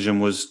on-field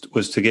decision was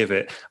to give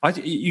it.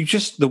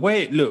 The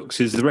way it looks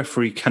is the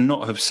referee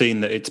cannot have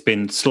seen that it's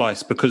been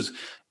sliced, because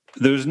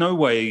there's no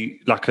way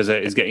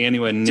Lacazette is getting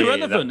anywhere near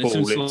that ball. It's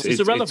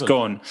irrelevant. It's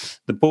gone.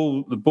 The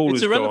ball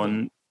is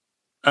gone.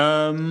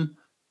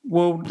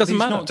 Well, doesn't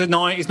matter.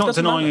 He's not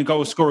denying a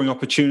goal-scoring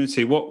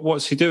opportunity.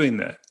 What's he doing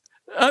there?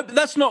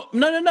 That's not.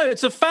 No.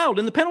 It's a foul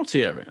in the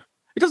penalty area.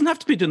 It doesn't have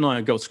to be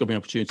denying a goal-scoring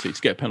opportunity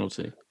to get a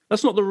penalty.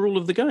 That's not the rule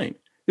of the game.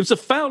 It was a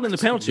foul in the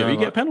penalty area, you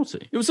get a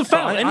penalty. It was a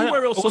foul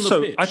anywhere else on the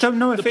pitch. I don't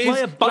know if it is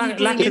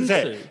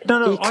Lacazette.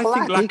 No, I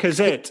think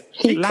Lacazette.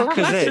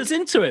 Lacazette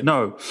into it.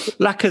 No,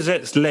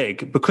 Lacazette's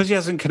leg, because he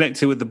hasn't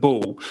connected with the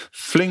ball,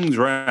 flings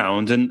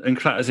round and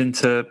clatters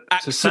into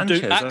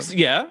Sanchez.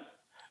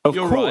 Of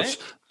course. Right.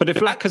 But if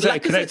Lacazette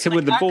had connected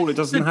with the ball, it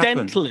doesn't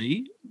happen. No.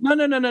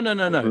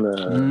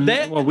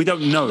 Well, we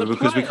don't know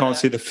because we can't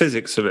see the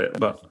physics of it,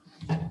 but...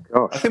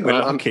 Gosh, I think we're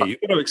lucky.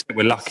 You've got to accept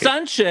we're lucky.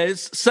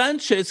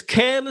 Sanchez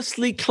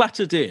carelessly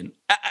clattered in.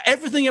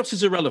 Everything else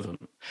is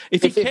irrelevant.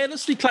 If he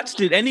carelessly clattered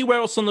in anywhere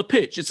else on the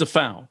pitch, it's a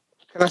foul.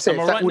 Can I say,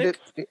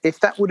 if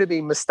that would have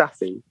been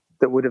Mustafi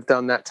that would have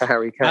done that to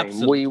Harry Kane,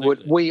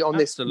 Absolutely.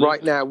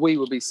 Right now, we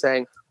would be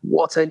saying,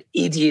 what an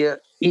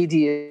idiot.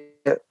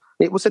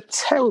 It was a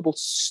terrible,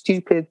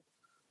 stupid,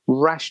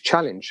 rash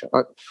challenge.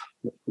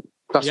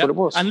 That's what it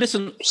was. And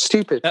listen,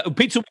 stupid.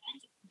 Peter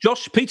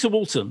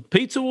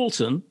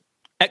Walton,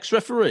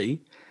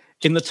 ex-referee,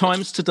 in the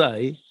Times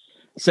today,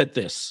 said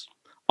this: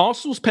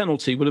 Arsenal's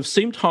penalty would have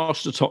seemed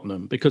harsh to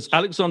Tottenham because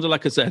Alexander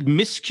Lacazette had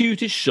miscued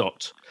his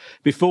shot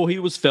before he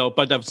was felled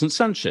by Davinson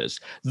Sanchez.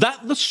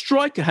 That the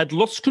striker had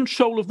lost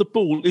control of the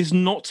ball is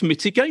not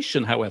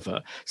mitigation,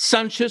 however.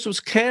 Sanchez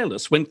was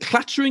careless when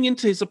clattering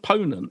into his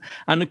opponent,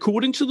 and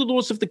according to the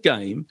laws of the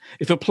game,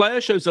 if a player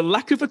shows a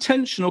lack of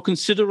attention or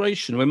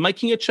consideration when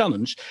making a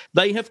challenge,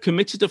 they have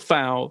committed a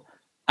foul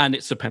and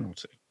it's a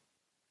penalty.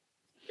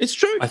 It's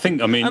true.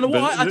 Herein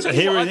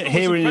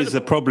is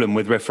the problem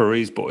with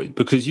referees, boy,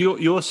 because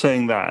you're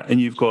saying that, and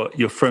you've got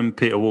your friend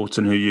Peter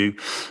Walton, who you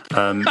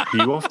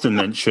often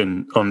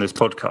mention on this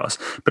podcast.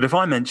 But if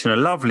I mention a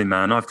lovely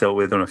man I've dealt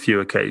with on a few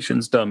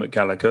occasions, Dermot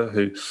Gallagher,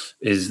 who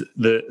is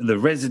the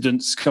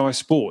resident Sky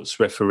Sports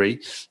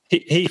referee,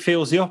 he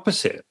feels the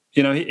opposite.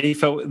 You know, he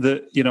felt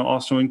that, you know,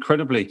 Arsenal were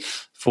incredibly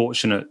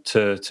fortunate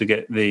to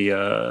get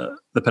the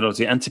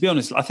penalty. And to be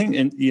honest, I think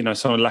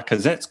some of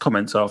Lacazette's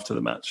comments after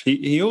the match,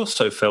 he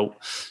also felt,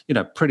 you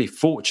know, pretty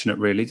fortunate,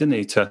 really, didn't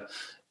he, to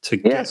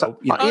get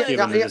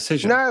given the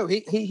decision. No,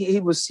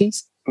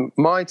 he's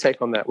my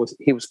take on that was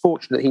he was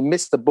fortunate he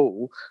missed the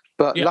ball,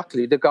 but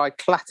luckily the guy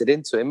clattered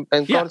into him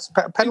and got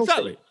a penalty.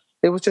 Exactly.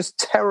 It was just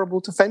terrible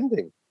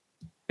defending.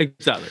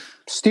 Exactly.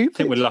 Stupid. I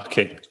think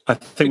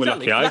we're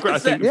lucky. I agree. I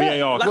think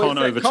VAR can't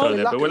overturn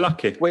it, but we're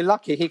lucky. We're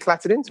lucky he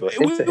clattered into it.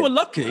 We were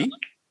lucky.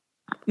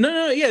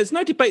 No, there's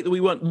no debate that we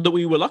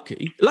were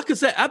lucky.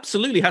 Lacazette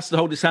absolutely has to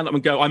hold his hand up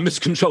and go, I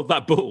miscontrolled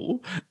that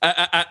ball.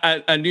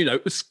 And you know,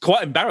 it was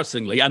quite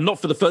embarrassingly, and not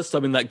for the first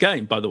time in that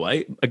game, by the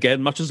way,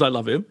 again, much as I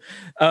love him.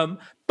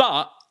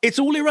 But it's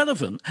all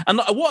irrelevant.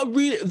 And what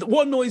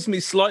annoys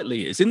me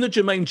slightly is in the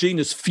Jermaine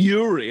Genius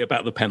fury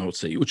about the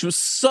penalty, which was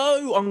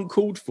so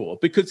uncalled for,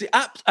 because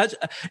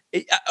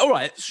all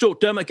right, sure,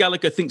 Dermot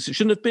Gallagher thinks it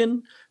shouldn't have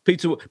been,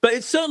 Peter, but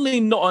it's certainly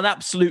not an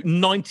absolute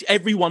 90.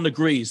 Everyone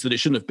agrees that it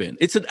shouldn't have been.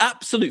 It's an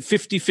absolute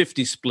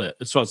 50-50 split,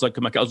 as far as I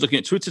can make it. I was looking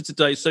at Twitter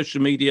today, social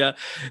media,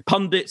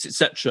 pundits,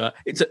 etc.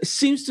 It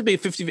seems to be a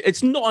 50.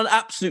 It's not an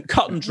absolute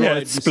cut and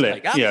dry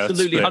split.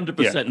 Absolutely,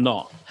 100%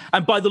 not.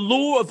 And by the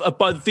law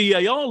by the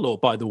VAR law,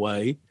 by the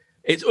way,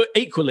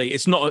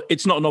 it's not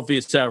an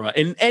obvious error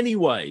in any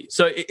way.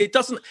 So it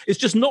doesn't. It's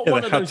just not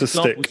one of those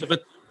examples of a.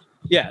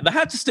 Yeah, they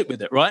had to stick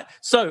with it, right?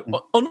 So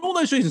on all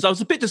those reasons, I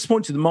was a bit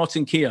disappointed that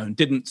Martin Keown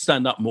didn't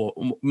stand up more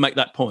and make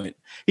that point.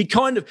 It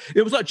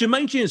was like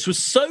Jermaine Genius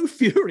was so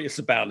furious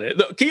about it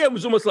that Keown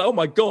was almost like, oh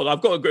my God,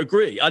 I've got to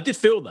agree. I did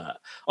feel that.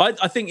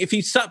 I think if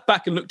he sat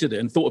back and looked at it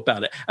and thought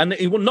about it, and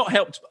it would not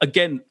help,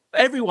 again,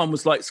 everyone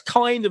was like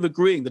kind of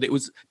agreeing that it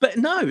was, but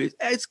no,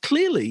 it's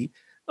clearly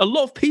a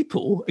lot of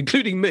people,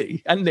 including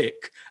me and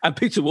Nick and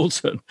Peter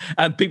Walton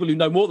and people who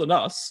know more than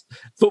us,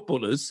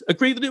 footballers,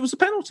 agree that it was a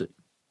penalty.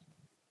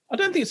 I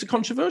don't think it's a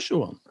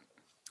controversial one.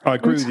 I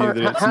agree with you that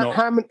it's not.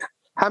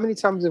 How many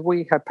times have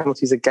we had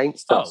penalties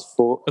against us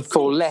for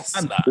less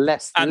than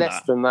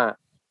that?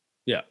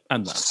 Yeah,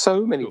 and that.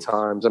 So many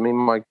times. I mean,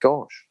 my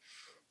gosh.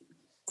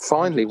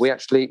 Finally, we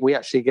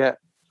actually get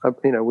a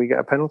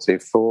penalty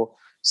for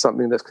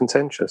something that's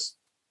contentious.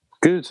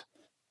 Good.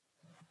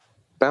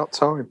 About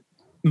time.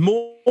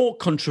 More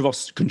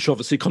controversy.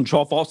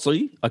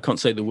 I can't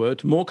say the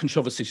word. More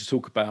controversy to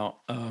talk about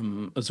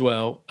as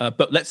well.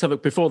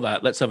 But before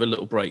that, let's have a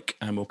little break,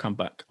 and we'll come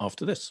back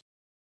after this.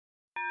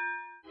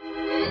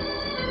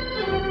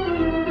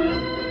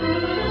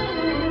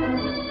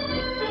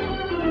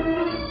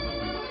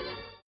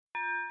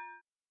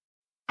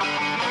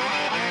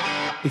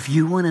 If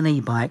you want an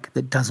e-bike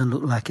that doesn't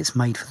look like it's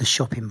made for the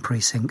shopping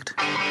precinct,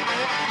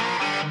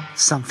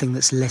 something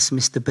that's less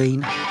Mr.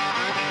 Bean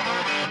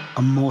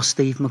and more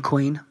Steve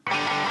McQueen,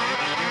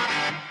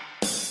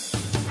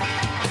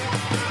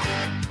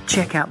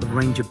 check out the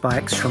range of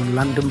bikes from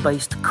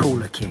London-based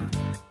Cooler King.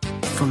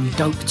 From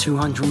dope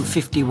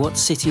 250-watt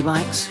city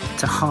bikes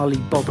to Harley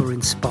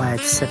Bobber-inspired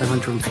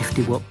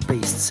 750-watt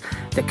beasts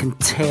that can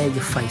tear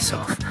your face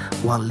off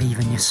while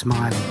leaving your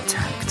smile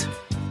intact.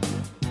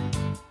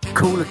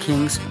 Cooler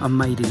Kings are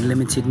made in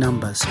limited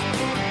numbers,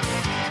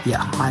 yet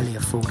highly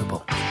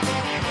affordable.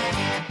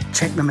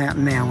 Check them out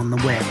now on the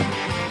web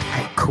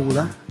at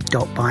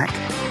cooler.bike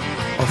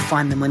or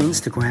find them on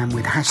Instagram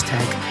with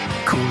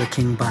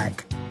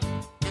 #CoolerKingBike.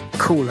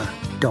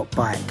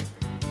 Cooler.bike.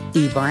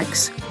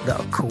 E-bikes that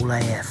are cool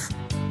AF.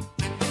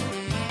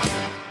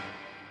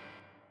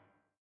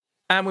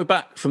 And we're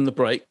back from the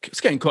break.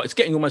 It's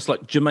getting almost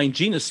like Jermaine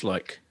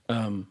Genius-like,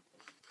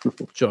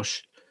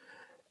 Josh.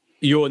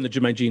 You're in the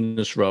Jermaine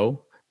Genius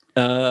role.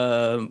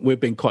 We've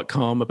been quite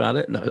calm about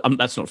it. No,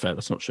 that's not fair.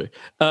 That's not true.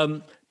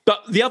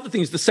 But the other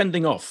thing is the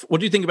sending off. What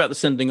do you think about the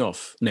sending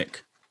off,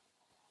 Nick?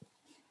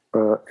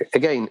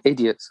 Again,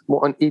 idiots.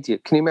 What an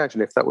idiot. Can you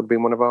imagine if that would have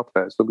been one of our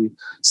players? We'd be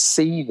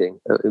seething.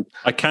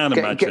 I can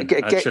imagine,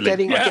 actually.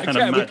 I can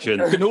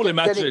imagine. We can all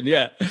imagine,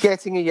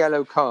 Getting a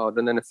yellow card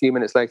and then a few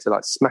minutes later,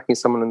 like smacking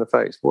someone in the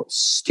face. What a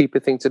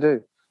stupid thing to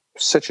do.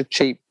 Such a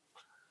cheap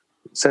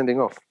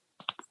sending off.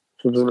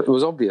 It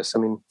was obvious. I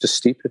mean, just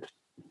stupid.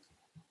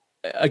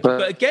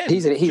 But again,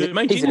 he's an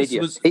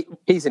idiot.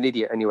 He's an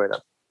idiot anyway,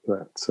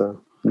 that's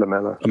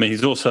Lamella. I mean,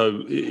 he's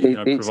also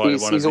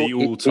provided one of the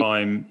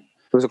all-time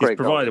was a great He's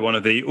provided goal. One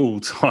of the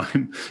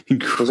all-time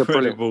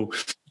incredible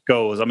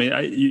goals. I mean,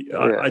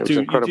 I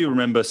do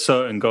remember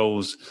certain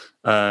goals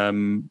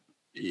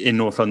in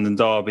North London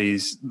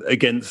derbies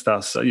against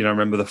us. I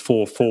remember the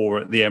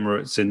 4-4 at the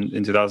Emirates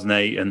in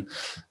 2008, and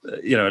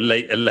a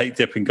late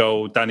dipping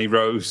goal, Danny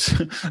Rose.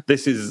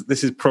 This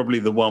is probably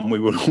the one we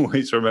will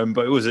always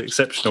remember. It was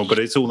exceptional, but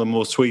it's all the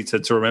more sweeter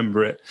to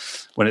remember it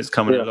when it's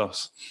coming at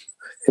loss.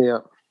 Yeah.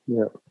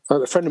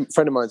 A friend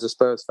of mine's a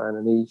Spurs fan,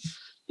 and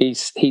he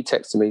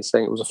texted me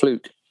saying it was a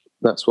fluke.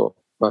 That's what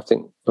I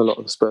think a lot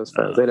of the Spurs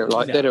fans they don't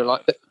like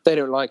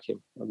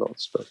him. A lot of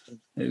Spurs fans.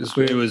 It was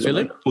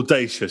really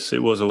audacious.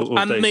 It was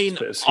audacious. I mean,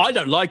 I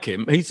don't like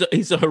him. He's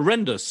a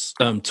horrendous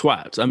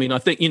twat. I mean, I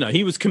think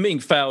he was committing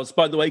fouls.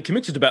 By the way, he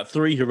committed about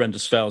 3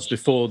 horrendous fouls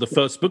before the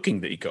first booking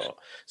that he got.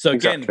 So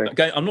again,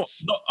 I'm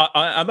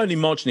only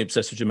marginally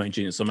obsessed with Jermaine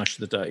Genius on Match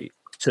of the Day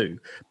too.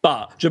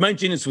 But Jermaine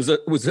Genius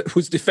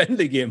was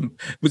defending him,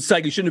 was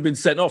saying he shouldn't have been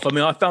sent off. I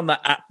mean, I found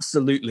that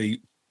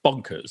absolutely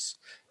bonkers.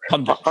 I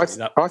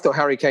thought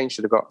Harry Kane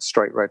should have got a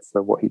straight red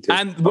for what he did.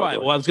 And I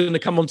was going to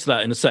come on to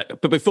that in a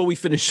sec. But before we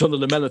finish on the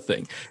Lamela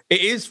thing,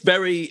 it is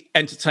very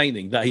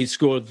entertaining that he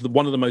scored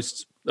one of the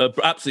most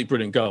absolutely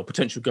brilliant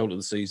potential goal of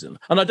the season.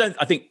 And I don't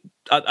think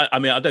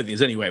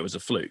there's any way it was a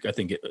fluke. I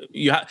think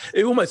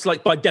it almost,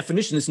 like, by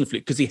definition isn't a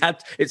fluke, because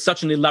it's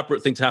such an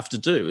elaborate thing to have to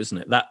do, isn't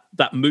it?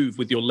 That move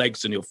with your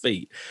legs and your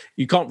feet,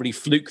 you can't really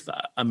fluke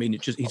that. I mean,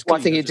 I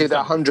think he'd do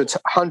that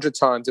 100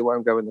 times, it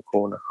won't go in the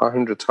corner.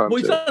 100 times. Well,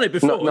 he's done it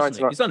before.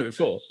 He's done it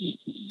before.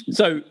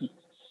 So,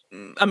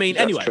 I mean,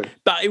 anyway,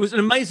 but it was an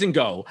amazing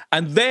goal.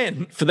 And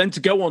then for them to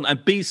go on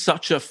and be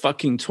such a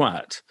fucking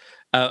twat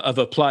of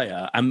a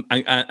player, and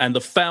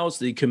the fouls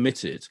that he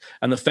committed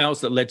and the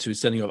fouls that led to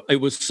his sending off, it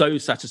was so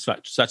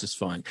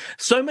satisfying.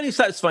 So many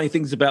satisfying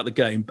things about the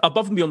game,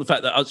 above and beyond the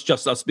fact that it's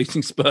just us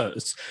beating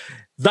Spurs.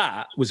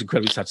 That was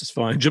incredibly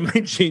satisfying.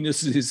 Jermaine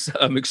Genius's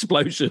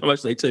explosion, I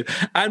must say too,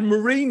 and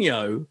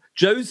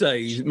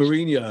Jose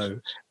Mourinho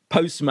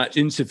post-match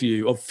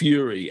interview of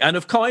fury and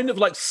of kind of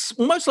like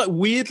almost like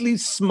weirdly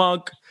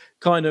smug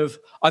kind of,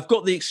 I've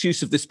got the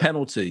excuse of this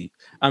penalty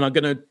and I'm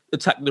going to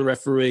attack the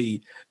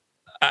referee.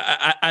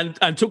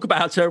 And talk about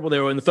how terrible they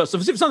were in the first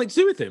half, as if it's nothing to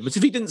do with him, as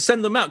if he didn't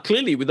send them out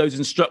clearly with those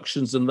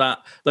instructions and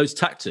those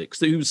tactics,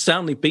 that he was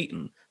soundly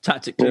beaten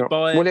tactically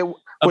by a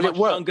much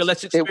younger,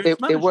 less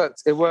experienced manager.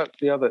 It worked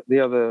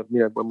the other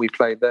when we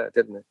played there,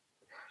 didn't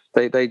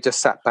it? They just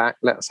sat back,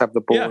 let us have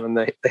the ball, and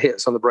they hit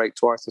us on the break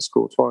twice and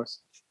scored twice.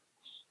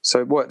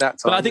 So it worked that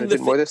time. But I think it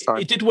didn't work this time.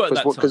 It did work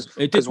that time.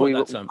 It did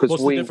work that time.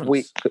 What's the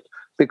difference?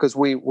 Because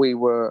we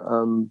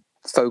were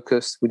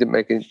focused. We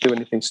didn't do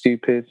anything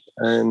stupid,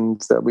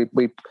 and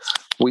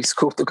we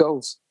scored the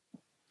goals.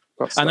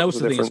 And I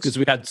also think it's because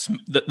we had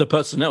the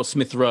personnel,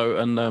 Smith Rowe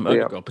and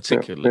Odegaard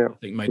particularly. I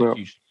think made a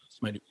huge.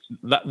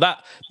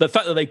 That the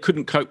fact that they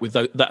couldn't cope with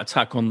that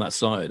attack on that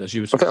side, as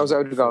you were saying. I think that was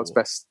Odegaard's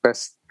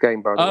best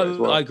game, by the way, as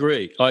well.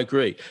 I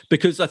agree.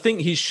 Because I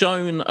think he's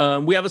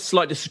shown... we have a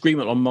slight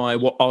disagreement on my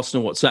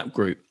Arsenal WhatsApp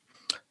group.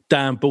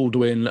 Dan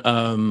Baldwin,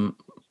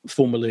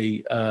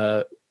 formerly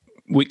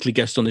weekly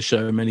guest on the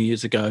show many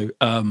years ago,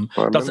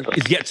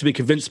 is yet to be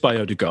convinced by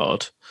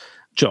Odegaard,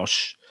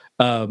 Josh.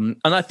 And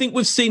I think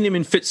we've seen him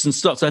in fits and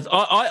starts.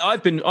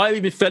 I've been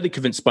fairly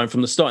convinced by him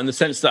from the start, in the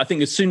sense that I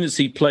think as soon as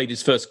he played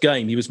his first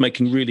game, he was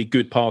making really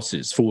good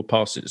forward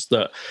passes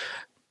that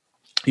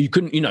you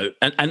couldn't,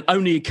 and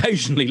only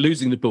occasionally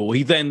losing the ball.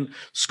 He then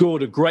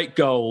scored a great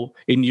goal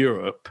in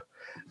Europe,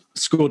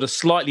 scored a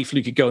slightly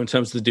fluky goal in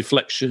terms of the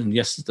deflection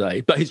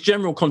yesterday, but his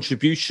general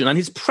contribution and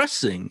his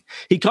pressing,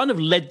 he kind of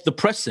led the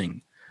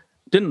pressing,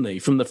 didn't he,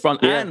 from the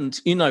front,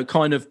 and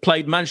kind of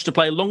managed to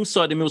play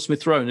alongside Emile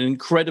Smith-Rowe in an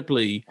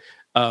incredibly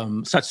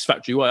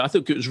satisfactory way. I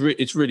think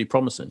it's really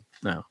promising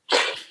now.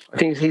 I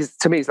think he's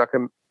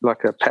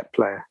like a Pep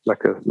player,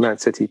 like a Man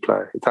City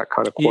player. It's that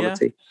kind of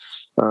quality.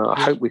 I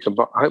hope we can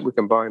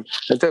buy him.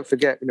 And don't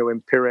forget,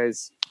 when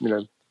Pires,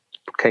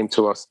 came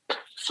to us,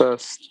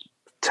 first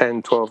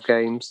 10, 12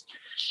 games,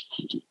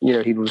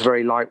 he was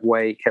very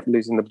lightweight, kept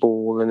losing the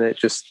ball, and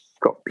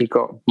he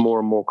got more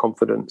and more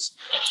confidence.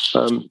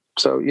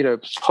 So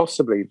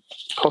possibly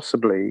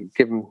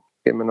give him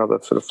another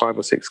sort of 5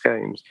 or 6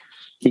 games,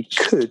 he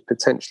could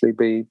potentially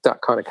be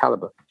that kind of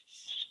caliber.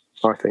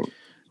 I think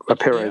a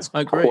Pires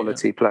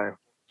quality player.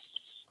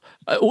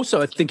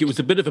 Also, I think it was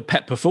a bit of a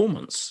Pep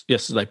performance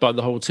yesterday by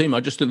the whole team.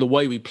 I just think the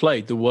way we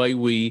played, the way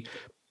we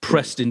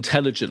pressed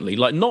intelligently,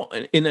 like not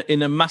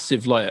in a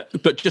massive layer,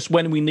 but just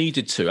when we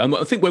needed to. And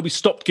I think where we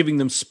stopped giving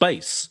them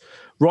space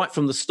right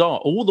from the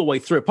start, all the way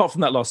through, apart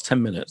from that last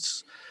 10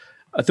 minutes,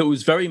 I thought it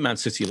was very Man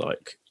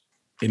City-like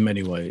in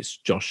many ways,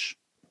 Josh.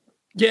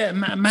 Yeah,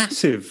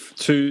 massive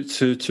to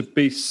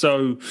be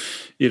so,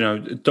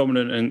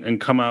 dominant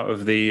and come out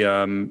of the,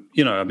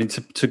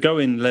 to go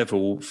in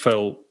level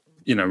felt,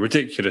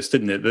 ridiculous,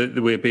 didn't it? That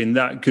we were being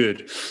that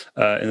good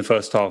in the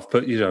first half,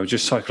 but,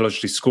 just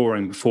psychologically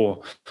scoring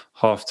before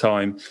half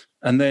time.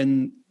 And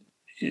then,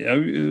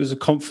 it was a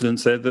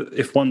confidence there that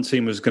if one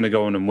team was going to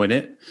go on and win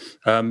it,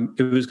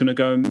 it was going to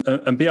go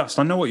and be us.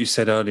 I know what you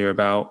said earlier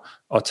about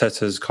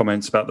Arteta's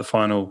comments about the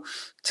final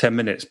 10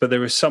 minutes, but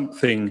there is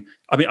something,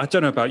 I mean, I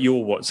don't know about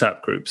your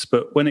WhatsApp groups,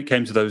 but when it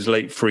came to those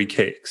late free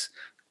kicks,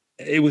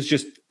 it was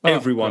just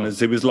everyone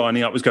as it was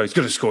lining up was going, he's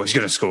going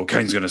to score,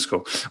 Kane's going to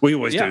score. We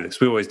always do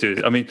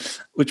this. I mean,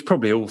 which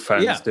probably all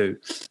fans do.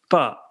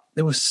 But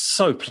it was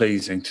so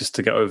pleasing just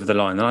to get over the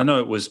line. And I know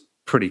it was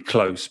pretty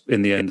close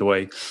in the end, the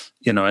way,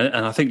 and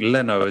I think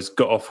Leno has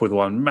got off with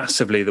one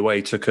massively, the way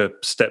he took a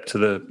step to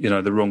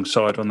the wrong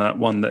side on that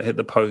one that hit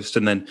the post,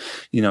 and then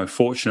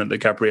fortunate that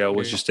Gabriel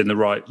was just in the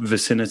right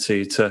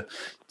vicinity to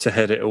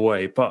head it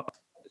away. But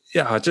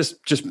yeah,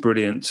 just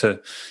brilliant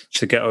to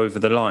get over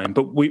the line.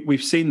 But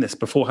we've seen this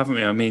before, haven't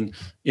we? I mean,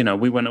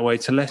 we went away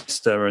to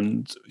Leicester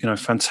and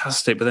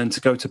fantastic, but then to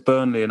go to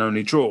Burnley and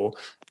only draw,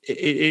 it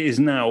is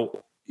now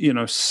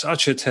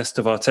such a test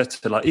of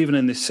Arteta. Like, even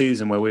in this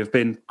season where we've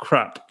been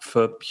crap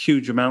for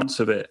huge amounts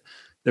of it,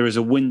 there is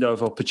a window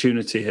of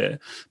opportunity here,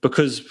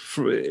 because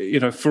for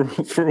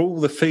all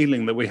the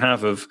feeling that we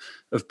have of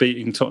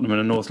beating Tottenham in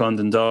a North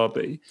London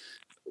derby,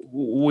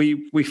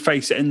 we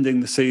face ending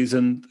the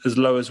season as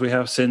low as we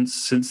have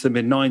since the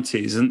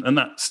mid-90s, and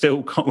that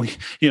still can't,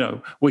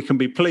 we can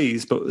be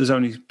pleased, but there's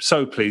only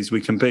so pleased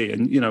we can be.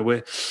 And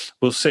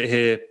we'll sit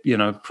here,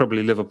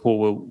 probably Liverpool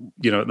will,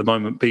 at the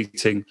moment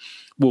beating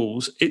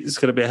Wolves. It's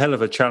going to be a hell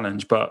of a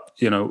challenge, but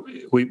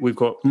we've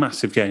got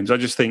massive games. I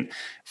just think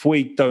if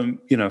we don't,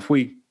 if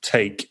we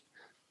take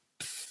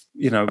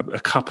a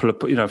couple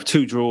of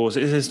 2 draws,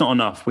 it's not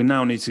enough. We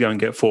now need to go and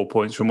get 4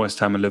 points from West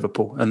Ham and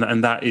Liverpool,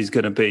 and that is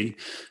going to be,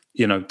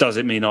 does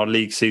it mean our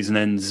league season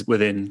ends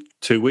within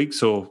 2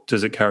 weeks, or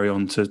does it carry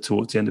on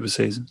towards the end of the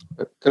season?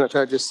 Can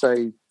I just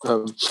say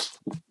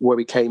where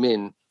we came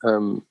in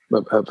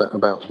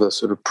about the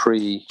sort of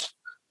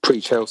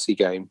pre-Chelsea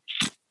game,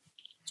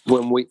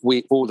 when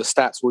we all the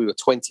stats, we were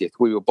 20th,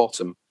 we were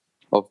bottom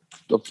of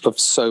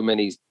so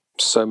many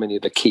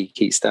of the key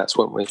stats,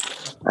 weren't we?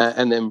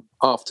 And then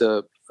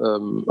after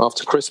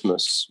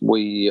Christmas,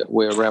 we're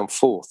around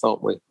 4th,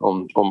 aren't we,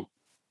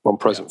 on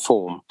present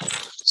form?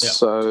 Yeah.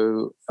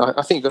 So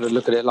I think you've got to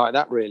look at it like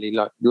that, really.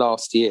 Like,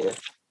 last year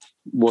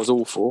was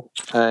awful,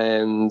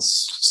 and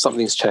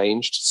something's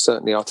changed.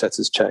 Certainly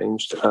Arteta's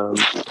changed.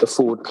 The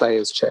forward play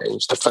has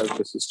changed. The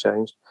focus has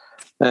changed.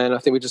 And I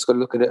think we just got to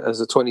look at it as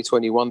a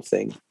 2021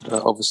 thing.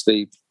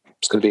 Obviously,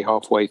 it's going to be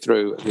halfway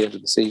through at the end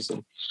of the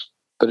season.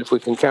 But if we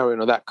can carry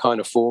on that kind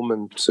of form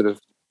and sort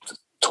of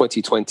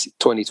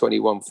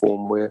 2021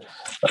 form, we're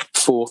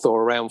 4th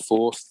or around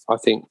 4th, I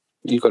think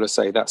you've got to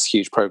say that's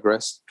huge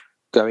progress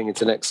going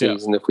into next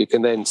season. If we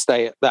can then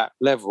stay at that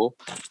level,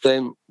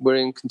 then we're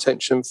in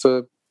contention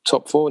for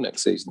top 4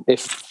 next season.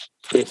 If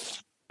we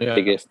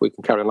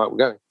can carry on like we're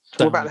going.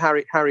 What about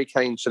Harry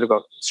Kane should have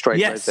got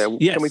straight red there?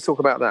 Yes. Can we talk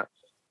about that?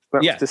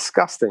 That was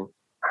disgusting.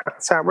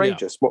 It's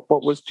outrageous. Yeah.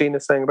 What was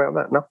Gina saying about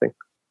that? Nothing.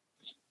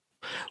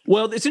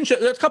 Well, it's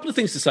interesting. There's a couple of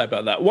things to say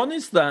about that. One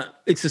is that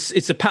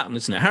it's a pattern,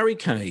 isn't it? Harry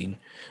Kane,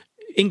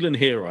 England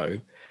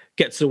hero,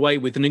 gets away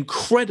with an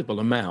incredible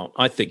amount,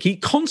 I think. He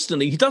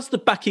does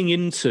the backing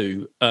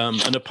into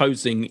an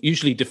opposing,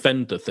 usually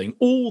defender thing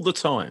all the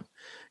time.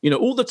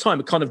 All the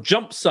time it kind of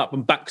jumps up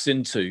and backs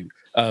into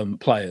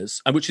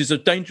players, and which is a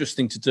dangerous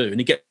thing to do, and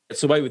he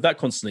gets away with that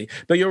constantly.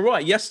 But you're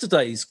right,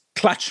 yesterday's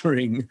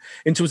clattering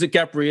into, was it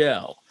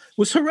Gabriel,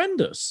 was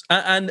horrendous,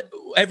 and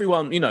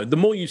everyone, the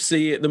more you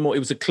see it, the more it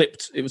was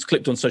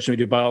clipped on social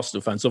media by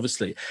Arsenal fans.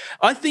 Obviously,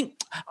 I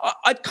think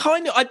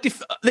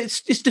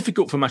it's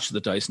difficult for Match of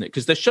the Day, isn't it?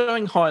 Because they're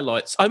showing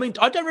highlights. I mean,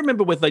 I don't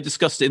remember whether they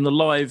discussed it in the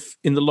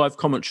live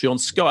commentary on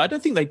Sky. I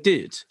don't think they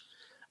did.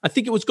 I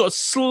think it was got a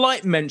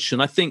slight mention.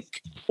 I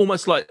think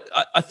almost like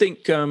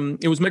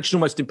it was mentioned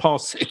almost in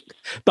passing,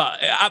 but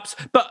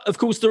of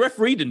course the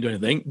referee didn't do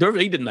anything. The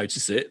referee didn't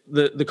notice it.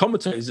 The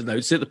commentators didn't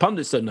notice it. The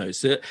pundits don't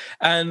notice it.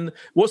 And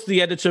what's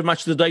the editor of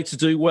Match of the Day to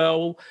do?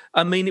 Well,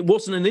 I mean, it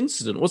wasn't an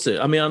incident, was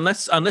it? I mean,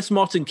 unless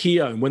Martin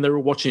Keown, when they were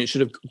watching it,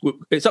 should have.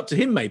 It's up to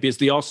him maybe as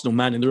the Arsenal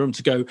man in the room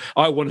to go,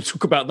 I want to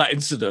talk about that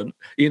incident,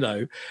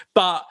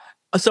 but.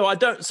 So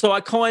I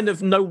kind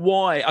of know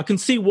why. I can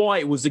see why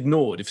it was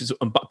ignored.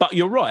 But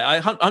you're right. I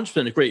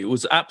 100% agree. It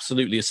was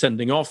absolutely a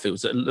sending off. It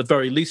was at the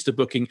very least a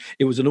booking.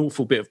 It was an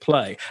awful bit of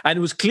play. And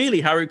it was clearly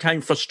Harry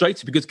Kane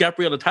frustrated because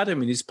Gabriel had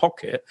him in his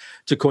pocket,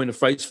 to coin a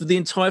phrase, for the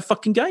entire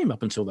fucking game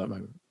up until that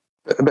moment.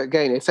 But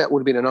again, if that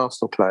would have been an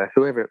Arsenal player,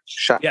 whoever,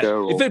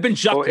 Xhaka, if it had been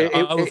Xhaka,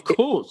 of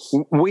course,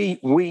 we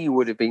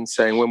would have been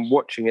saying when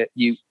watching it,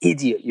 "You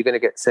idiot, you're going to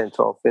get sent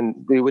off," and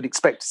we would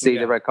expect to see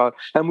the red card,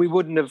 and we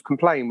wouldn't have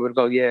complained. We would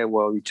go, "Yeah,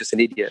 well, you're just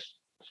an idiot."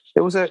 It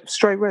was a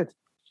straight red.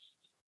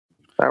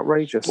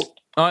 Outrageous.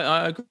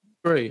 I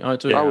agree. I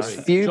do. I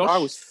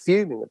was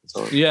fuming at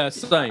the time. Yeah,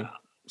 same.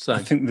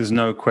 I think there's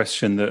no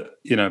question that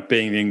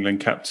being the England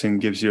captain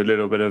gives you a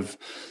little bit of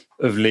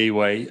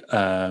leeway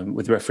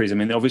with referees. I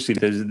mean, obviously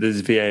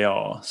there's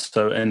VAR,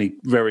 so any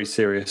very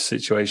serious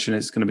situation,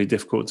 it's going to be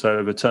difficult to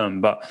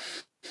overturn. But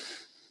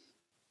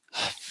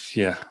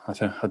Yeah, I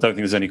don't think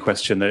there's any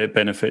question that it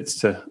benefits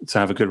to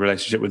have a good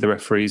relationship with the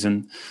referees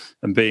and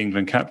be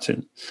England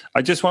captain.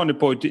 I just wondered,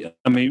 Boyd,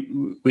 I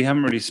mean, we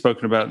haven't really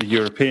spoken about the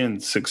European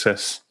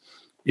success,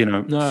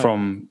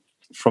 from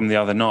the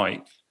other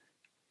night.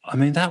 I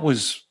mean, that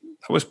was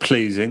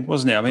pleasing,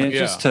 wasn't it? I mean,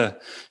 just to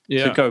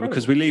go,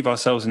 because we leave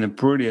ourselves in a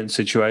brilliant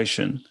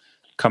situation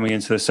coming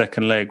into the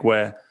second leg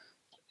where,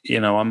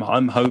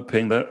 I'm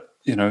hoping that,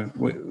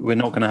 we're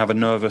not going to have a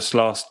nervous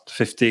last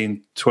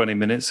 15, 20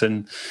 minutes.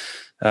 And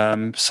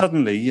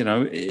suddenly,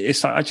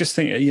 it's like, I just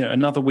think,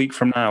 another week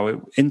from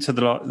now into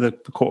the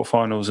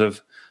quarterfinals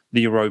of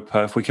the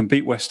Europa, if we can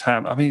beat West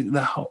Ham, I mean,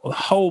 the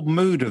whole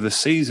mood of the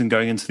season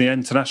going into the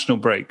international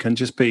break can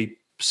just be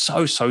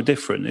so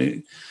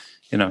different.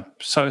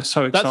 So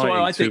exciting. That's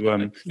why I think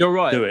you're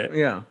right. Do it.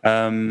 Yeah.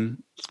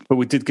 But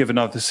we did give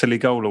another silly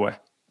goal away.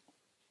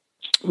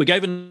 We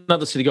gave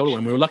another silly goal away,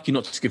 and we were lucky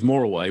not to give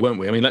more away, weren't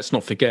we? I mean, let's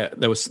not forget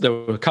there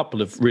were a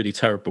couple of really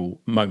terrible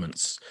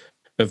moments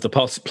of the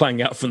pass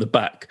playing out from the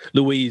back.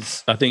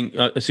 Louise, I think,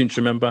 I seem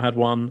to remember, had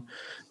one.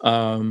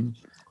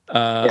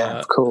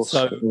 Of course.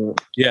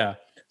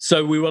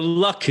 So we were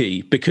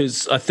lucky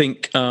because I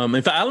think,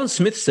 in fact, Alan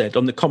Smith said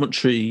on the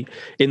commentary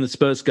in the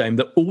Spurs game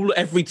that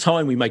every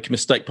time we make a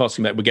mistake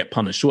passing back, we get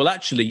punished. Well,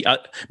 actually,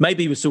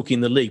 maybe he was talking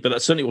in the league, but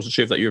that certainly wasn't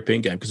true of that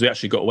European game because we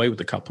actually got away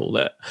with a couple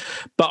there.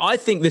 But I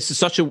think this is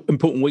such an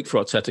important week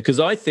for Arteta because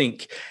I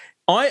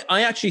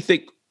actually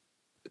think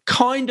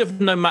kind of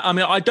no matter. I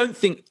mean,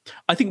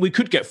 I think we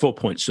could get 4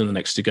 points in the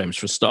next two games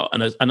for a start.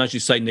 And as you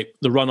say, Nick,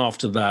 the run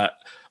after that,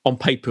 on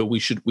paper,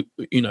 that's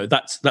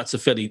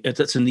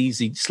an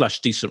easy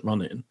 / decent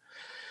run in.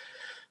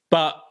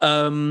 But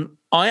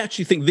I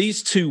actually think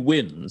these two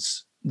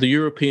wins, the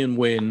European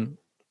win,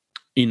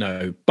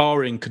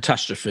 barring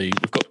catastrophe,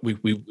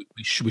 we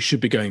should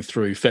be going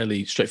through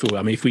fairly straightforward.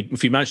 I mean, if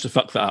we manage to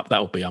fuck that up,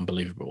 that would be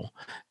unbelievable.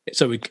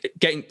 So we're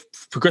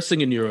progressing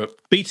in Europe,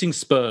 beating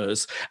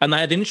Spurs, and they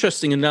had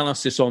interesting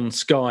analysis on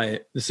Sky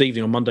this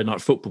evening on Monday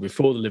Night Football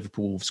before the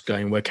Liverpool Wolves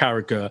game, where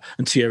Carragher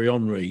and Thierry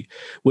Henry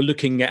were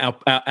looking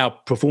at our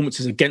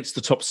performances against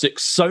the top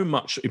six. So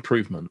much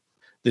improvement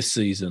this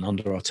season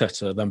under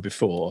Arteta than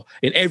before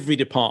in every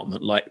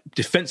department, like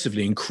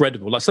defensively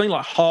incredible, like something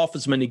like half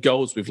as many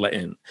goals we've let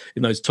in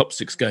those top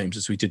six games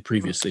as we did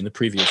previously in the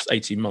previous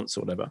 18 months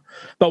or whatever.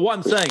 But what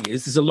I'm saying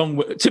is there's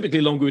a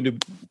typically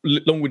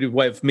long-winded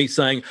way of me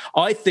saying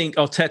I think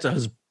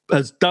Arteta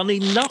has done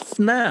enough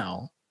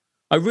now.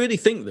 I really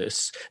think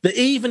this, that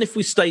even if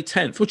we stay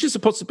 10th, which is a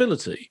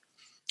possibility,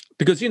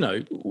 because,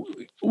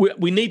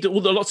 we need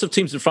lots of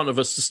teams in front of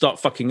us to start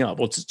fucking up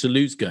or to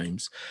lose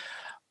games.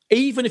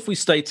 Even if we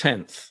stay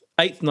 10th,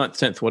 8th, 9th,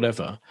 10th,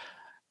 whatever,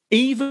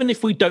 even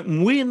if we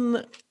don't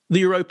win the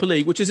Europa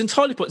League, which is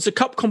entirely, it's a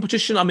cup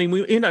competition. I mean,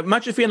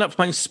 imagine if we end up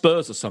playing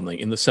Spurs or something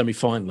in the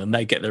semi-final and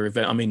they get their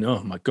event. I mean,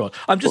 oh my God.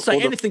 I'm just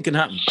saying anything can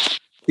happen.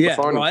 Yeah,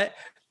 right?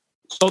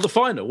 Or the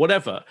final,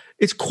 whatever.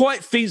 It's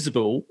quite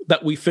feasible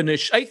that we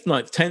finish 8th,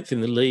 9th, 10th in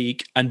the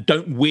league and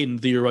don't win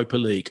the Europa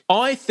League.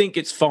 I think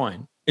it's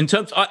fine. In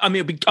terms,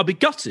 I'll be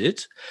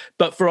gutted,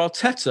 but for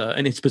Arteta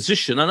and his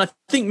position, and I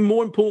think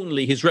more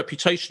importantly, his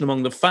reputation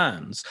among the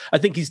fans, I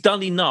think he's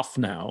done enough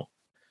now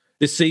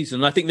this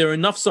season. I think there are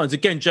enough signs.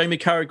 Again, Jamie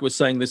Carragher was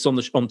saying this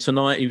on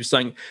tonight. He was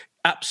saying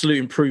absolute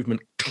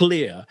improvement,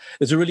 clear.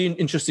 There's a really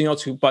interesting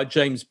article by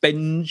James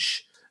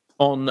Benge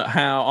on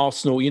how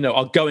Arsenal,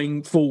 are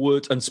going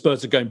forward and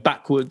Spurs are going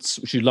backwards,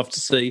 which you'd love to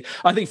see.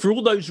 I think for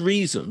all those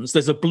reasons,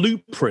 there's a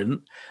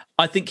blueprint.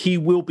 I think he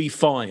will be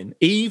fine,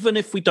 even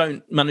if we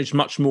don't manage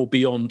much more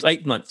beyond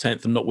 8th, 9th,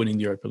 10th and not winning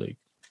the Europa League.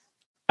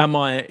 Am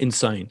I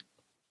insane?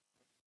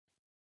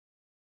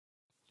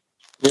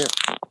 Yeah,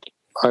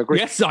 I agree.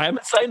 Yes, I am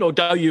insane, or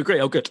do you agree?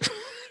 Oh, good.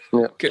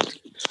 Yeah. Good.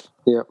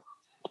 Yeah,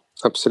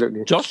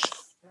 absolutely. Josh?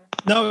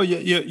 No,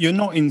 you're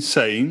not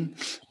insane,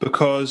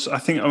 because I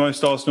think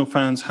most Arsenal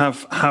fans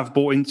have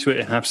bought into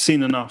it and have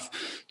seen enough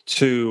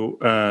to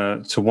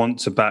want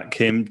to back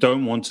him,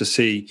 don't want to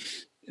see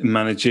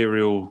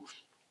managerial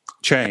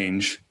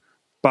change.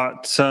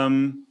 But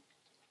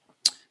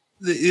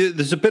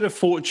there's a bit of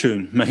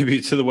fortune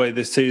maybe to the way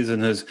this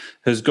season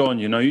has gone.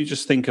 You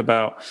just think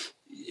about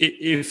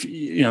if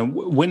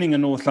winning a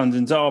North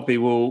London derby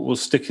will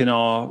stick in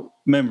our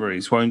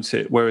memories, won't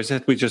it? Whereas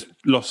if we just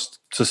lost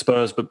to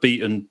Spurs but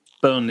beaten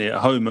Burnley at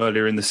home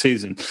earlier in the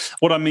season,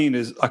 what I mean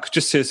is I could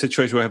just see a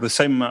situation where we have the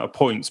same amount of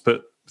points,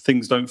 but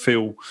things don't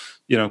feel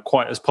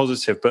quite as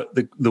positive. But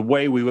the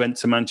way we went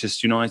to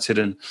Manchester United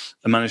and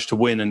managed to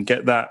win and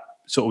get that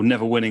sort of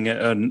never winning at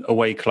an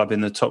away club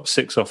in the top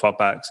six off our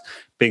backs,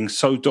 being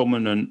so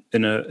dominant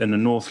in a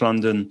North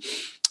London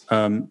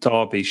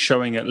derby,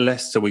 showing at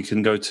Leicester we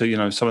can go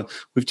to,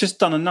 we've just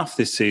done enough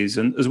this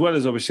season, as well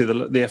as obviously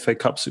the FA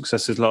Cup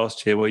successes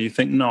last year, where you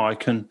think, no, I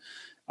can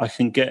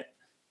get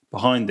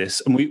behind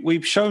this. And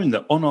we've shown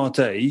that on our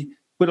day,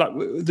 we're like,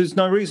 there's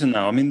no reason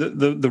now. I mean,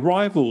 the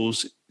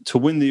rivals to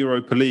win the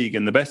Europa League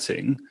in the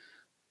betting,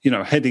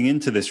 heading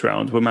into this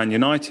round were Man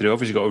United, who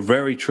obviously got a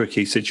very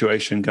tricky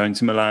situation going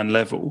to Milan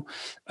level,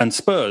 and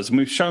Spurs. And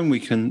we've shown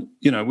we can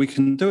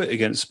do it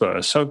against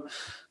Spurs. So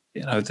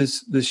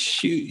there's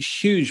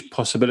huge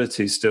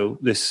possibilities still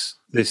this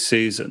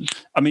season.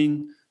 I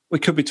mean, we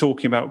could be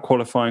talking about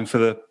qualifying for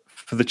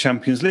the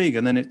Champions League,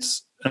 and then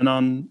it's an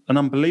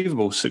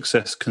unbelievable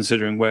success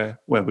considering where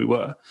we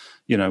were.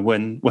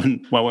 When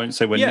I won't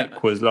say when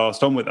Nick was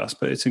last on with us,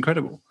 but it's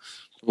incredible.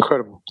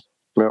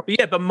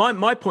 Yeah, but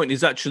my point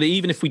is actually,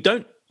 even if we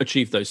don't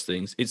achieve those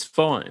things, it's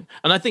fine.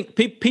 And I think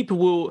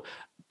people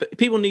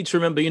need to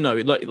remember,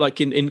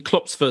 like in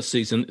Klopp's first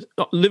season,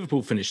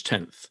 Liverpool finished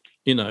 10th.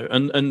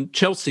 And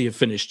Chelsea have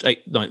finished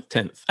 8th, 9th,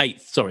 10th,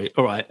 8th, sorry,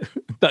 all right.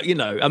 But,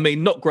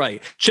 not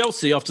great.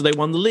 Chelsea, after they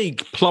won the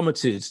league,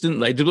 plummeted, didn't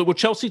they? Were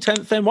Chelsea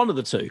 10th then? One of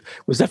the two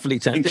was definitely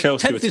 10th. I think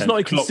Chelsea 10th is not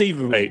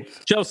inconceivable.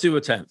 Chelsea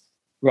were 10th.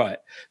 Right.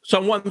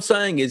 So what I'm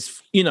saying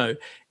is,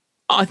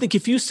 I think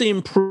if you see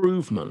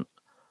improvement,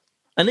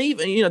 and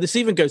even, this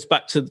even goes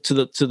back to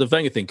the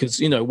Wenger thing,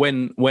 because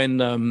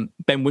when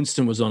Ben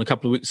Winston was on a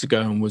couple of weeks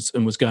ago and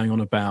was going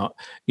on about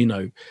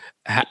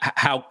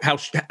how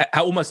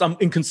almost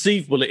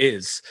inconceivable it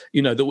is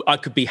that I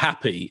could be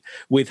happy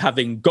with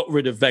having got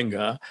rid of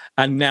Wenger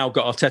and now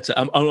got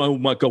Arteta. Oh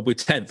my God, we're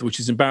 10th, which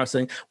is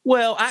embarrassing.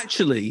 Well,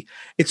 actually,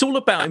 it's all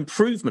about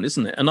improvement,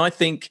 isn't it? And I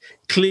think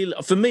clearly,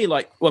 for me,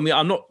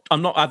 I'm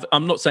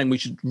not saying we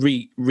should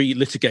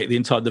re-litigate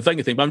the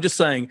Wenger thing, but I'm just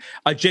saying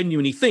I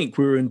genuinely think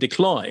we were in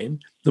decline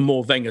the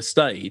more Wenger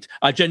stayed.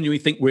 I genuinely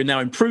think we're now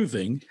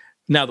improving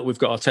now that we've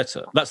got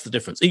Arteta. That's the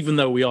difference, even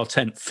though we are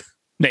 10th,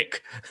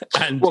 Nick.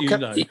 And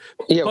can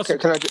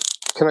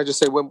I just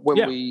say when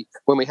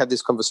we had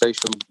this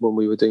conversation when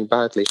we were doing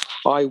badly,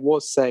 I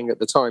was saying at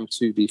the time,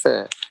 to be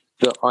fair,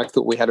 that I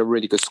thought we had a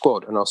really good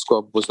squad and our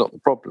squad was not the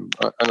problem.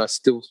 And I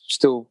still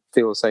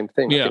feel the same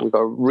thing. I think we've got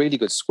a really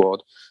good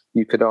squad.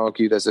 You could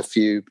argue there's a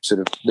few sort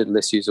of little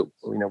issues that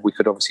we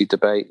could obviously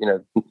debate.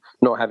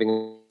 Not having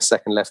a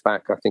second left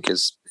back, I think,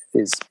 is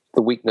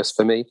the weakness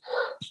for me.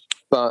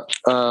 But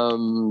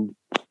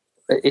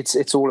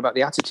it's all about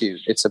the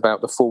attitude. It's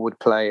about the forward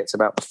play. It's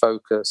about the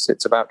focus.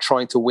 It's about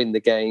trying to win the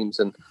games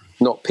and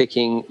not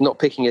picking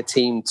a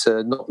team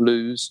to not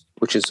lose,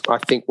 which is, I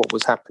think, what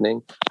was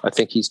happening. I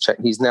think he's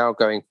now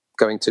going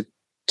to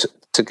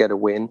get a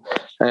win,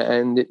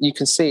 and you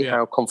can see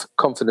how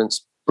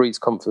confidence breeds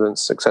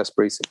confidence, success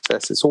breeds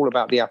success. It's all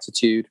about the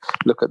attitude.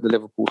 Look at the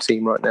Liverpool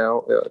team right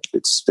now.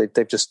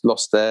 They've just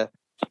lost their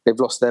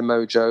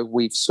mojo.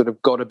 We've sort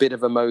of got a bit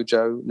of a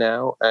mojo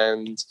now,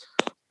 and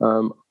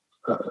I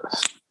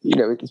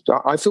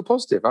feel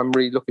positive. I'm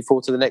really looking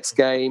forward to the next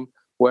game.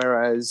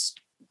 Whereas,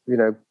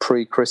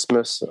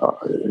 pre-Christmas,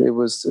 it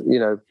was,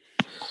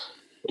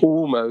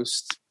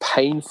 almost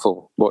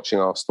painful watching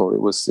Arsenal.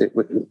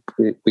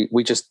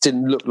 We just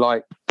didn't look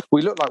like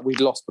we'd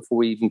lost before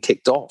we even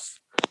kicked off.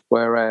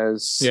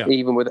 Whereas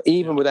even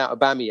without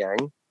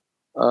Aubameyang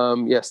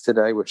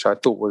yesterday, which I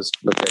thought was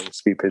a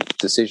stupid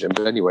decision,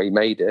 but anyway, he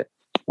made it.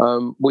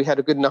 We had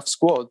a good enough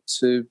squad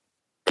to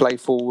play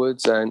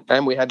forwards,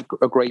 and we had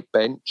a great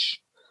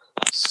bench.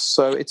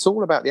 So it's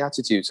all about the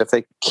attitude. So if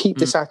they keep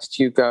this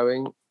attitude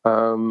going,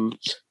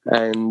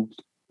 and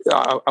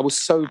I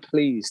was so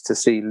pleased to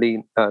see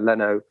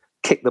Leno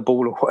kick the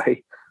ball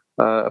away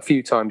a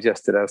few times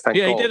yesterday. Thank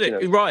God, he did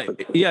it right.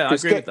 Yeah, I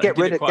agree with that. Get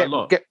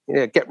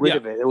rid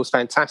of it. It was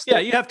fantastic. Yeah,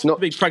 you have to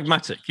be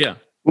pragmatic. Yeah,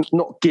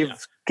 not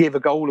give a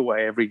goal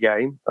away every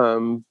game.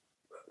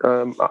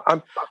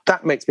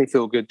 That makes me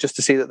feel good just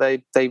to see that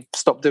they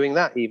stopped doing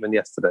that even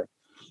yesterday.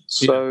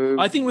 So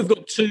I think we've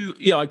got two.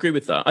 Yeah, I agree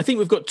with that. I think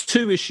we've got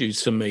two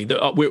issues for me.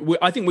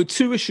 I think we're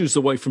 2 issues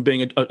away from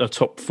being a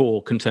top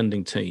 4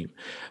 contending team.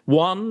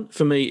 One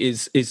for me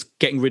is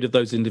getting rid of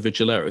those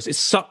individual errors. It's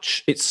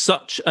such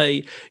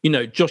a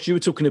Josh, you were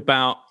talking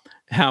about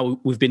how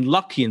we've been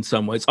lucky in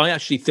some ways. I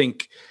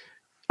think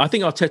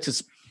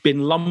Arteta's been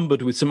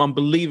lumbered with some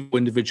unbelievable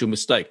individual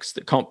mistakes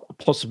that can't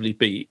possibly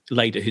be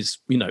laid at his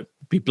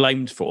be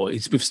blamed for.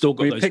 We've still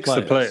got those players.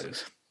 The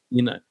players.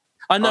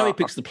 I know he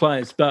picks the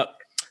players, but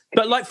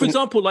like, for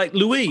example, like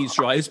Luiz,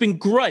 right, has been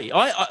great.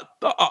 I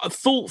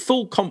full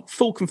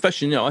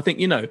confession, I think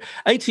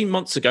 18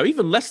 months ago,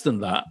 even less than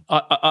that,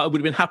 I would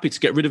have been happy to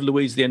get rid of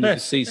Luiz at the end of the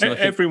season. I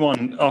think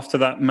everyone after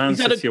that Man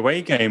City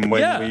away game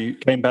when we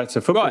came back to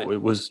football,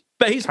 it was.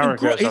 But he's been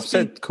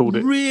great. Called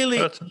it really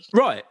curtains.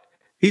 Right.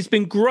 He's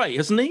been great,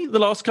 hasn't he? The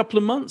last couple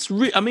of months. He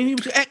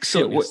was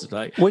excellent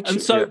yesterday.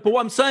 But what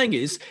I'm saying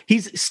is,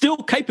 he's still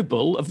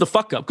capable of the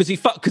fuck up because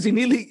he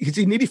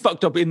nearly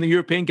fucked up in the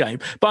European game.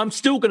 But I'm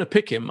still going to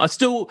pick him. I'm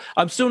still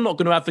not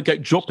going to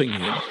advocate dropping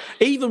him,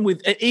 even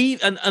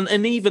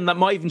that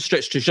might even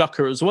stretch to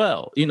Xhaka as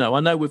well. I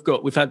know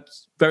we've had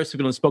various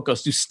people on this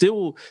podcast who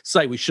still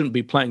say we shouldn't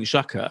be playing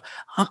Xhaka.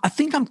 I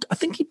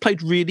think he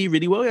played really,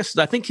 really well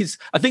yesterday.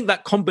 I think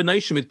that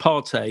combination with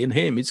Partey and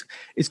him is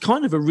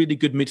kind of a really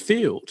good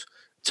midfield.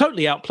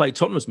 Totally outplayed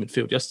Tottenham's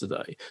midfield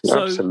yesterday.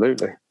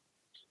 Absolutely.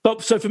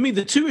 So for me,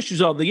 the 2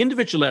 issues are the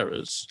individual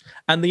errors,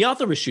 and the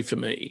other issue for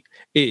me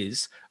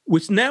is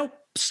we're now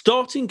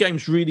starting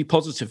games really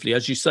positively,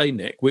 as you say,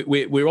 Nick.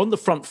 We're on the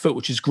front foot,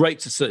 which is great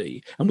to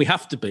see, and we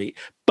have to be.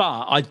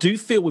 But I do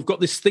feel we've got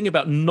this thing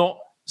about not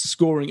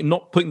scoring and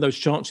not putting those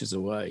chances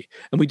away.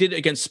 And we did it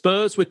against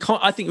Spurs.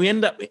 I think we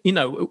end up,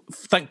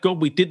 thank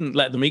God we didn't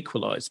let them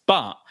equalise.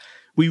 But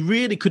we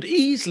really could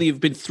easily have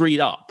been 3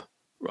 up,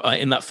 right,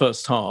 in that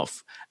first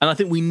half. And I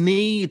think we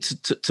need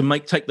to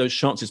take those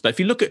chances. But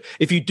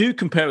if you do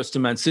compare us to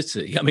Man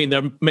City, I mean,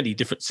 there are many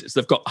differences.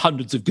 They've got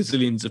hundreds of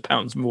gazillions of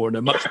pounds more and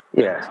a much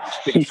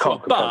you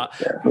can't. But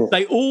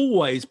they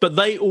always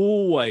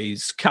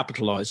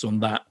capitalise on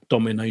that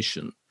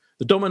domination.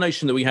 The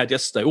domination that we had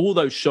yesterday, all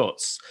those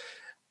shots.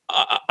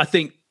 I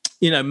think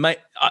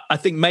I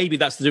think maybe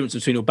that's the difference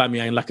between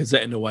Aubameyang and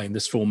Lacazette in a way in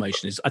this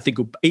formation. Is I think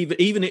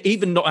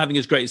even not having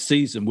as great a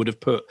season would have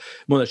put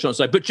more of those chances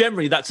away. But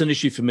generally, that's an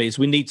issue for me. Is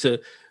we need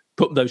to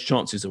put those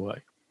chances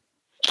away.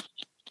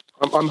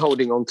 I'm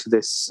holding on to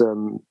this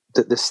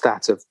the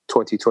stat of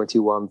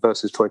 2021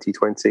 versus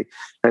 2020,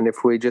 and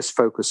if we just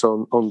focus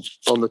on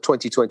the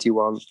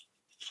 2021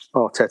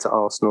 Arteta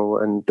Arsenal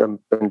and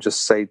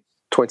just say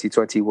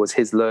 2020 was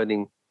his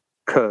learning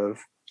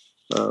curve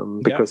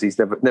because he's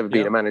never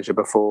been a manager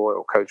before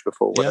or coach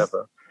before,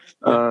 whatever.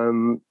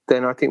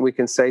 Then I think we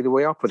can say that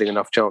we are putting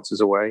enough chances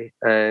away,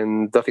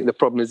 and I think the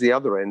problem is the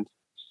other end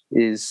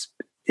is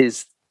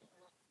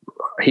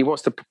he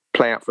wants to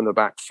play out from the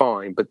back,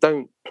 fine, but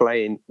don't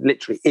play in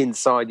literally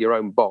inside your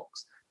own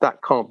box. That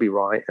can't be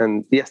right.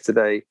 And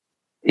yesterday,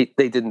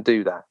 they didn't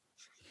do that.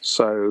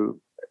 So,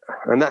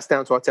 and that's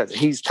down to Arteta.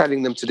 He's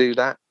telling them to do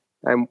that.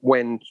 And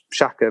when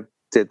Xhaka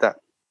did that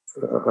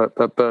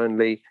at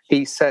Burnley,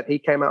 he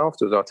came out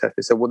afterwards.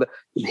 Arteta said, "Well,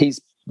 he's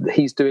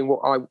doing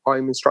what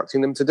I'm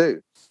instructing them to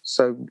do."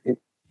 So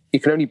you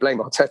can only blame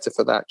Arteta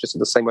for that. Just in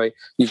the same way,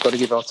 you've got to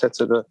give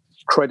Arteta the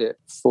credit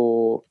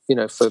for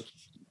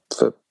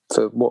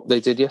what they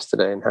did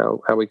yesterday and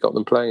how we got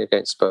them playing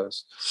against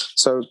Spurs.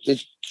 So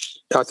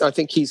I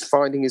think he's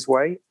finding his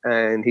way,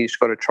 and he's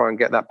got to try and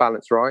get that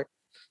balance right.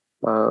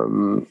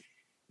 And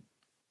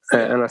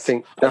I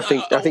think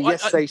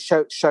yesterday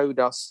showed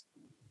us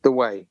the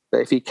way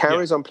that if he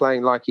carries on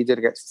playing like he did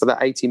for that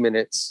 80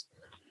 minutes,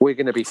 we're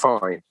going to be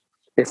fine.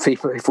 If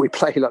we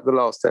play like the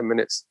last 10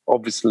 minutes,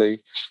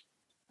 obviously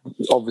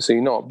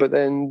not. But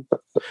then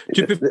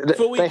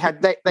they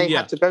had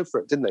to go for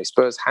it, didn't they?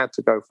 Spurs had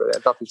to go for it. They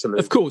had nothing to lose.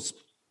 Of course.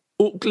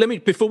 Well,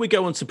 before we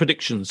go on to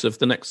predictions of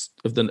the next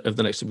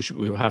which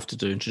we will have to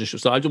do in traditional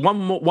style.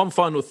 One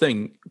final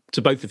thing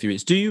to both of you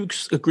is: do you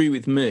agree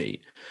with me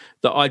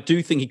that I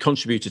do think he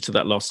contributed to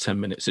that last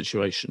 10-minute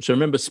situation? So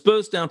remember,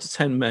 Spurs down to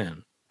 10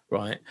 men.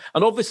 Right.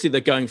 And obviously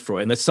they're going for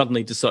it and they're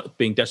suddenly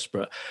being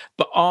desperate.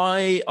 But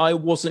I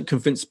wasn't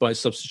convinced by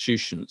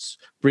substitutions,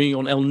 bringing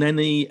on El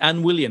Neni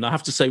and Willian. I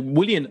have to say,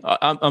 Willian,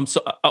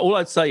 all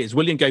I'd say is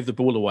Willian gave the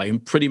ball away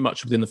and pretty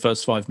much within the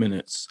first 5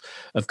 minutes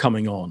of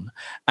coming on.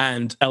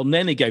 And El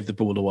Neni gave the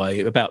ball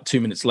away about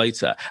 2 minutes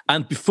later.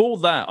 And before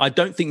that, I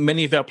don't think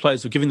many of our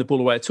players were giving the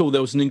ball away at all.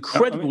 There was an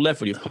incredible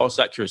level of pass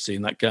accuracy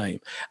in that game.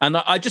 And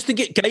I just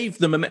think it gave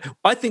them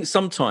I think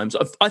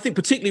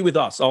particularly with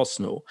us,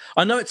 Arsenal,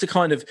 I know it's a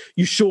kind of,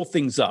 you shore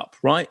things up,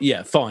 right?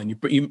 Yeah, fine. You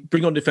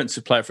bring on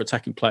defensive player for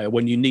attacking player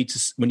when you're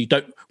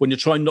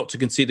trying not to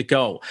concede a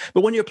goal.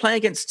 But when you're playing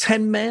against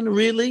 10 men,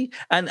 really,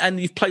 and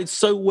you've played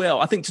so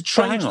well, I think to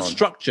change the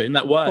structure in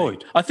that way,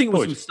 I think it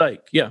was a mistake.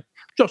 Yeah.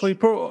 Josh,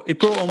 well, he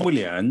brought on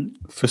Willian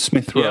for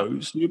Smith Rowe.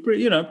 You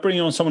bring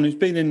on someone who's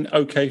been in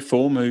okay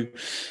form, who,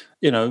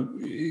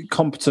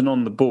 competent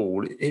on the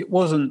ball. It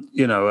wasn't,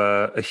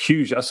 a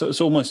huge.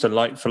 It's almost a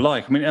like for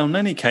like. I mean, El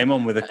Neni came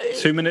on with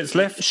 2 minutes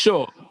left.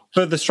 Sure.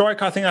 For the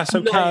strike, I think that's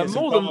okay.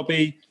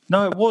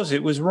 No,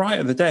 it was right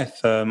at the death.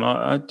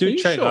 I do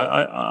check. Sure?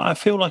 I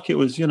feel like it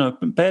was,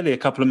 barely a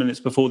couple of minutes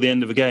before the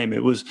end of the game.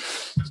 It was,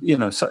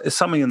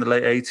 something in the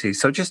late 80s.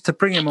 So just to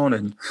bring him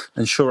on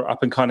and shore it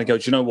up and kind of go,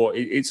 do you know what?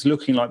 It's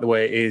looking like the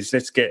way it is.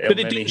 Let's get. But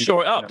it didn't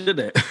shore it up, did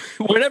it?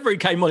 Whenever he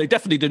came on, it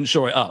definitely didn't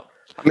shore it up.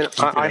 I mean,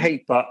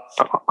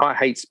 I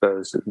hate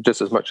Spurs just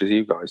as much as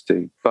you guys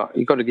do, but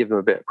you've got to give them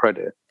a bit of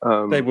credit.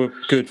 They were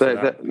good for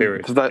that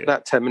period. For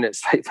that 10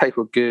 minutes, they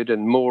were good,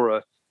 and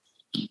Mora,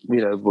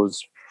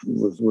 was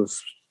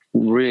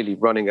really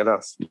running at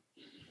us,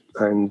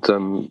 and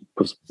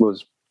was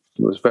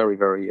very,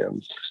 very,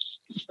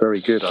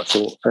 very good, I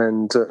thought.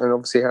 And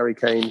obviously Harry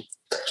Kane,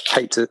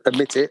 hate to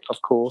admit it,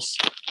 of course,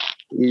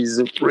 is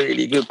a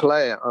really good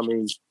player. I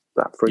mean,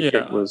 that free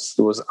kick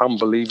was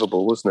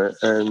unbelievable, wasn't it?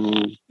 And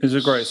it was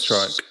a great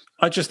strike.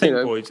 I just think,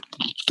 boys,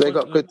 they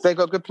got good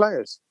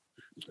players.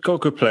 Got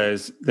good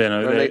players. They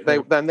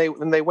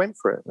went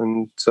for it,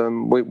 and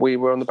we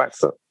were on the back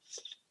foot.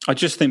 I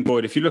just think,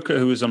 Boyd, if you look at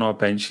who was on our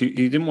bench, he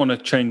didn't want to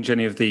change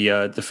any of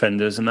the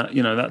defenders, and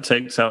that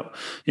takes out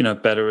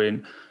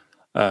Bellerin,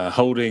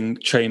 Holding,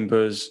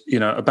 Chambers.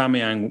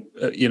 Aubameyang,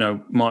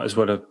 might as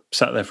well have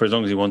sat there for as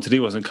long as he wanted. He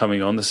wasn't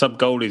coming on. The sub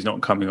goalie's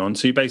not coming on.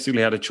 So you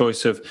basically had a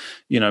choice of,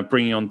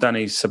 bringing on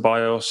Danny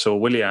Ceballos or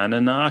Willian.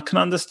 And I can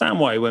understand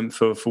why he went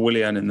for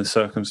Willian in the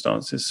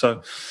circumstances.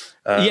 So.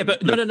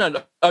 But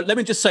no. Let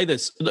me just say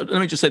this.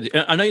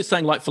 I know you're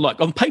saying like for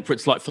like. On paper,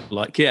 it's like for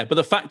like, yeah. But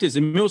the fact is,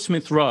 Emile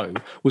Smith-Rowe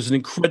was an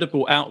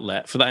incredible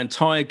outlet for that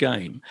entire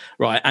game,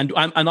 right? And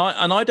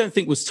I don't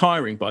think was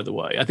tiring. By the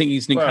way, I think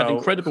he's had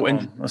incredible.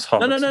 That's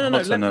hard.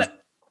 No.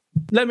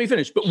 Let me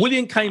finish. But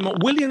Willian came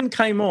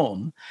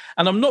on,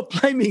 and I'm not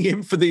blaming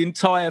him for the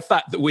entire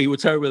fact that we were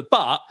terrible.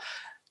 But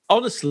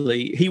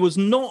honestly, he was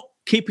not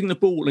keeping the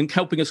ball and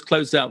helping us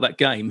close out that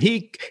game.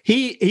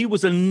 He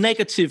was a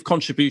negative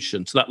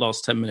contribution to that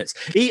last 10 minutes.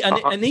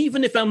 And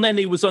even if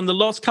Elneny was on the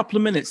last couple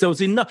of minutes, there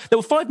was enough. There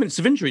were 5 minutes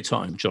of injury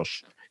time,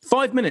 Josh.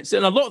 5 minutes,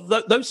 and a lot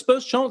of those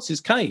Spurs chances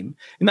came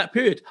in that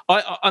period.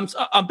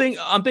 I'm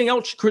being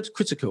ultra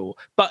critical,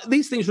 but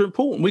these things are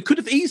important. We could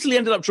have easily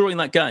ended up drawing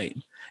that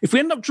game. If we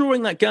end up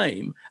drawing that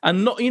game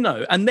and not,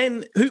 and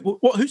then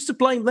who's to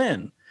blame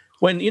then?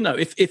 When,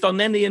 if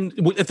Elneny and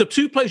if the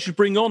two players you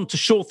bring on to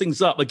shore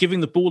things up are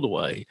giving the ball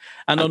away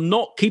and are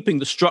not keeping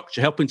the structure,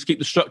 helping to keep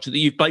the structure that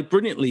you've played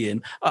brilliantly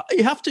in,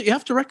 you have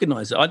to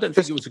recognise it. I don't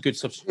think it was a good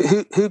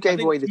substitution. Who gave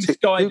away the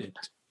two?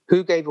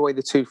 Who gave away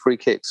the 2 free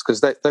kicks?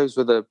 Because those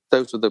were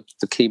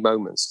the key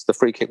moments. The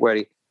free kick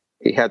where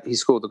he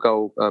scored the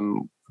goal,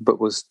 but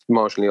was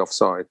marginally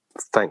offside.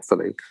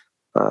 Thankfully,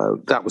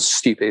 that was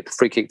stupid.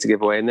 Free kick to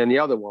give away, and then the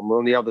other one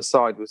on the other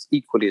side was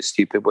equally as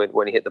stupid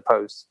when he hit the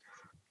post.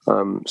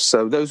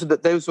 So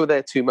those were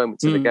their 2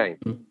 moments in the game,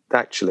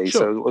 actually.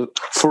 Sure. So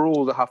for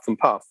all the huff and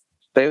puff,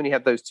 they only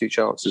had those 2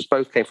 chances.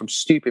 Both came from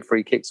stupid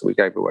free kicks that we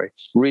gave away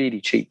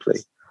really cheaply.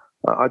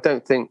 I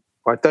don't think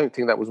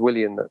that was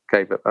Willian that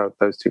gave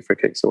those 2 free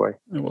kicks away.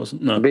 It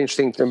wasn't. No. It'd be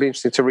interesting to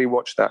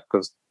rewatch that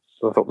because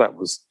I thought that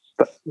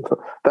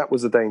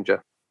was a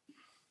danger.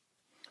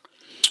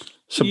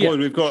 So, boy,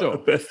 we've got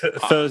a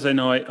Thursday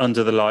night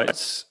under the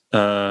lights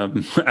at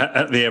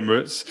the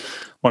Emirates.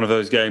 One of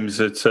those games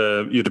that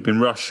you'd have been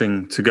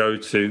rushing to go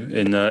to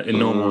in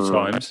normal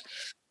times.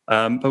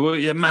 But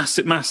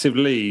massive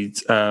lead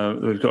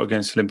we've got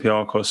against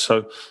Olympiacos.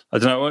 So I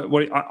don't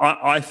know.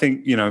 I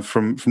think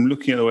from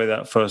looking at the way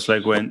that first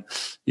leg went,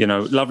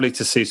 lovely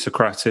to see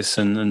Socrates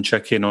and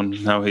check in on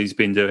how he's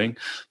been doing.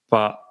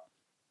 But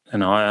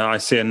I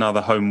see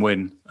another home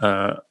win.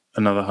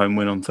 Another home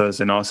win on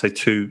Thursday. And I'll say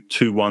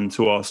 2-1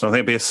 to Arsenal. I think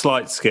it'll be a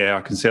slight scare.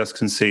 I can see us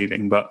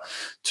conceding, but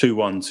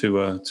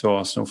 2-1 to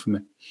Arsenal for me.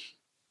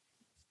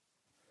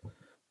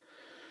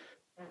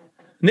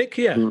 Nick,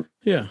 yeah.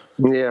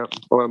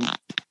 Well,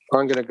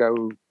 I'm going to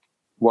go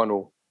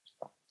 1-1,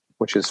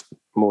 which is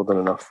more than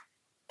enough.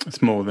 It's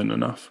more than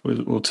enough.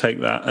 We'll take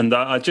that. And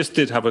I just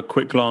did have a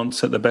quick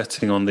glance at the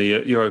betting on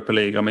the Europa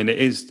League. I mean, it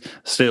is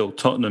still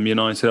Tottenham,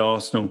 United,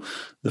 Arsenal,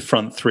 the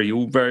front 3,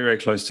 all very, very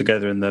close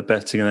together in the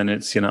betting. And then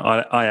it's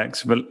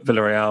Ajax,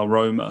 Villarreal,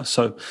 Roma.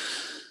 So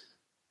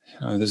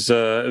there's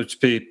it would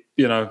be.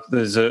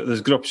 There's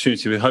a good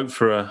opportunity. We hope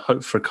for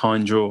a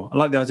kind draw. I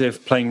like the idea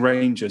of playing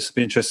Rangers. It'd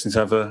be interesting to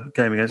have a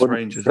game against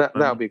Rangers. That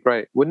would be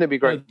great. Wouldn't it be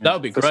great? That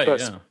would be great.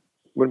 Spurs, yeah.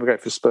 Wouldn't it be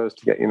great for Spurs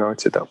to get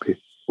United? That'd be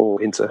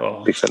Inter.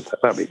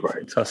 That'd be great.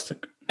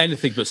 Fantastic.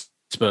 Anything but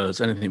Spurs.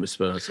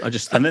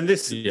 And then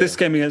this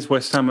game against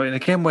West Ham. And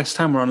again, West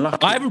Ham are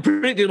unlucky. I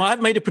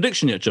haven't made a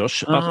prediction yet,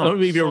 Josh. I don't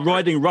believe you're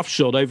riding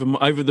roughshod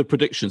over the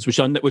predictions, which,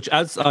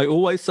 as I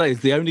always say,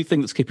 is the only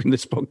thing that's keeping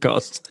this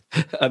podcast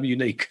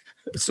unique.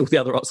 It's all the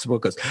other Arsenal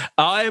podcasts.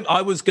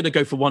 I was going to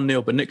go for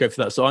 1-0, but Nick go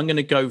for that. So I'm going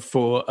to go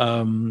for...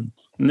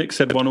 Nick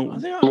said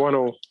 1-0.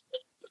 1-0.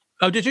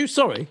 Oh, did you?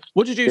 Sorry.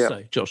 What did you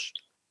say, Josh?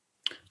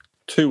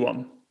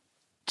 2-1.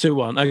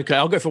 2-1. Okay,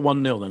 I'll go for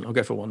 1-0 then. I'll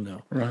go for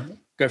 1-0. Right.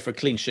 Go for a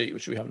clean sheet,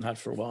 which we haven't had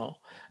for a while.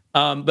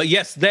 But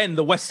yes, then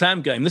the West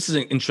Ham game. This is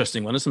an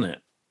interesting one, isn't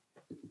it?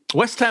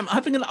 West Ham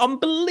having an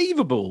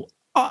unbelievable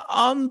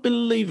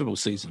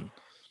season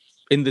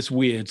in this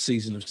weird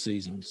season of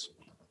seasons.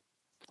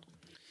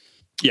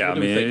 Yeah, I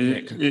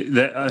mean,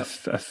 I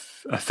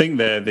think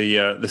they're the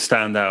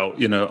standout,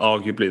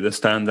 arguably the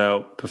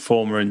standout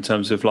performer in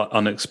terms of like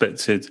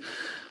unexpected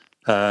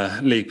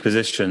league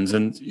positions.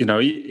 And,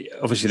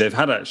 obviously they've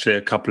had actually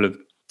a couple of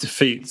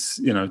defeats,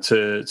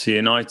 to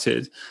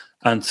United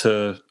and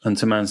to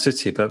Man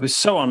City, but it was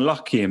so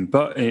unlucky in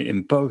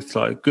both,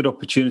 like good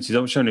opportunities.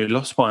 Obviously only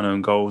lost by an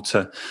own goal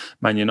to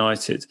Man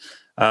United.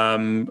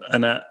 And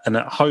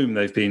at home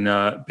they've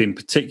been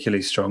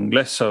particularly strong,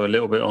 less so a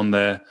little bit on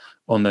their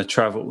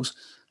travels.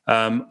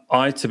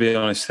 To be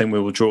honest, think we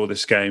will draw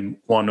this game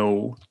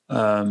 1-1.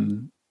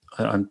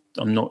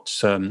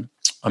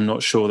 I'm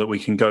not sure that we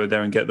can go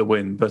there and get the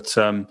win, but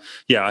I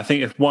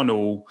think if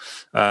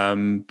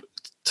 1-1,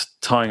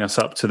 tying us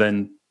up to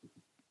then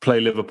play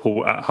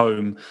Liverpool at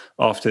home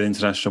after the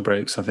international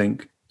breaks, I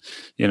think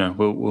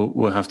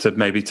we'll have to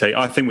maybe take.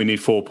 I think we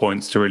need 4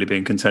 points to really be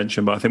in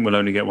contention, but I think we'll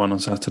only get one on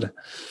Saturday.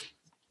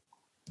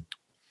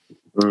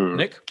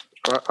 Nick,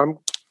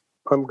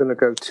 I'm going to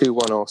go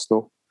 2-1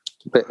 Arsenal.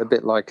 A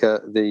bit like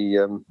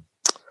the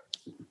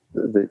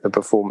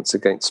performance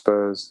against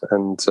Spurs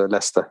and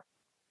Leicester.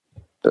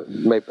 But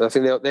maybe I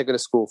think they're going to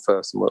score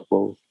first, and we're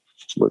going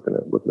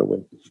to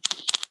win.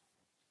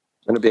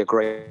 And it'll be a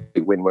great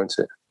win, won't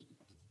it?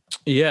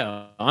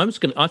 Yeah, I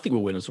think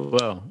we'll win as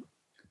well.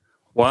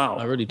 Wow,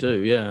 I really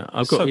do. Yeah,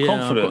 I've got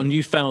a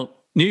newfound.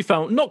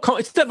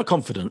 It's never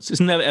confidence. It's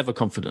never ever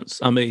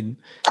confidence. I mean,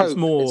 it's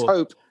more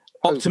hope.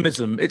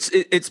 Optimism.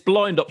 It's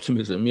blind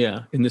optimism.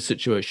 Yeah, in this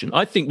situation,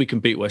 I think we can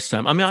beat West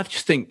Ham. I mean, I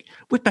just think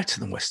we're better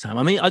than West Ham.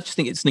 I mean, I just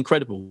think it's an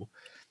incredible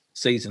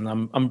season.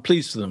 I'm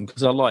pleased for them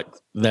because I like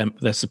them,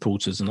 their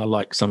supporters, and I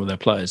like some of their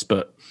players.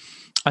 But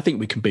I think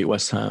we can beat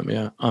West Ham.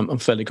 Yeah, I'm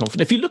fairly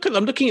confident. If you look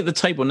I'm looking at the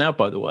table now.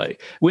 By the way,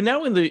 we're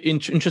now in the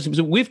interesting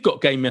position. We've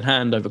got game in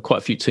hand over quite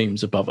a few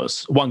teams above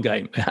us. One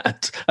game in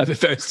hand over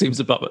various teams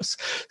above us.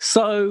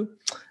 So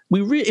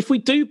if we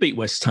do beat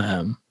West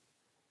Ham,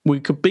 we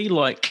could be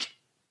like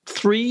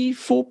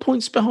 3-4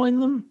 points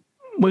behind them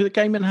with a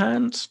game in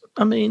hand.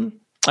 I mean,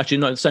 actually,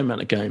 no, the same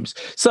amount of games.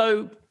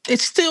 So I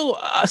still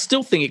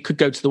think it could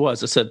go to the wire,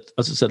 as I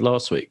said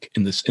last week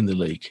in the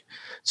league.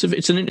 So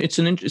it's going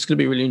to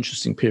be a really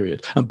interesting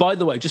period. And by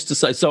the way, just to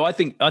say, so I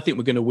think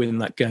we're going to win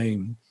that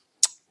game.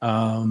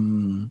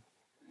 I'm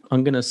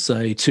going to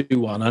say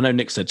 2-1. I know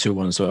Nick said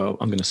 2-1 as well.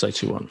 I'm going to say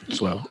 2-1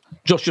 as well.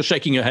 Josh, you're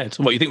shaking your head.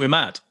 What, you think we're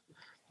mad?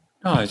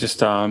 No, I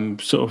just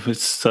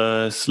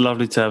it's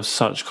lovely to have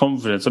such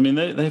confidence. I mean,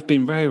 they've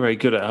been very, very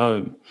good at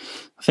home.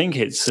 I think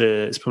it's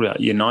probably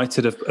like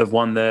United have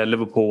won there,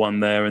 Liverpool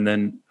won there, and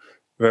then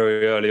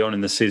very early on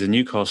in the season,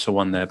 Newcastle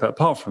won there. But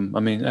apart from,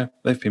 I mean,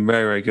 they've been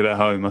very, very good at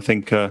home. I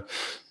think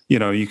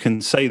you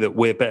can say that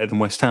we're better than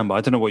West Ham, but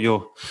I don't know what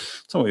you're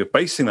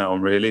basing that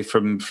on really.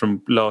 From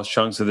large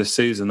chunks of this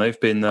season, they've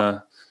been.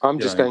 I'm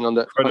going on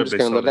the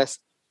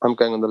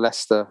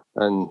Leicester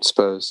and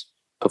Spurs.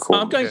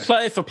 I'm going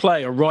player for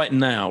player right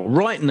now.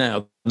 Right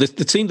now, the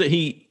team that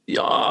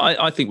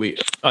I think we've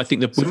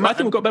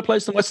got better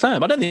players than West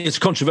Ham. I don't think it's a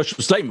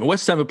controversial statement.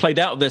 West Ham have played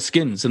out of their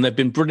skins and they've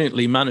been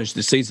brilliantly managed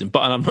this season.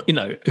 But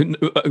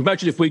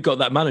imagine if we got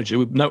that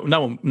manager,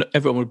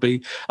 everyone would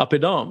be up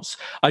in arms.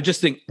 I just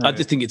think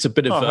it's a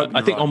bit of.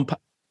 I think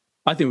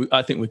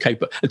we're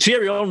capable.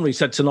 Thierry Henry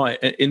said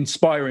tonight,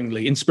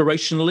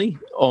 inspirationally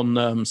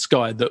on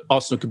Sky, that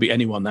Arsenal could beat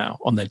anyone now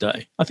on their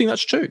day. I think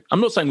that's true.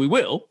 I'm not saying we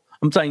will.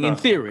 I'm saying in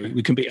theory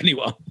we can beat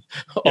anyone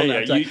on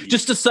that day.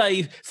 Just to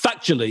say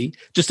factually,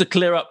 just to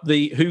clear up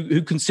the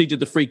who conceded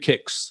the free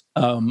kicks,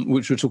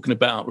 which we were talking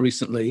about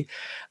recently.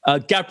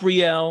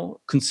 Partey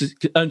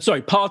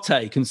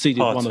conceded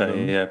one of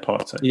them. Yeah,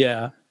 Partey.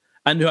 Yeah.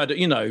 And who had,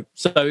 he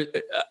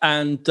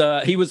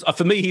was,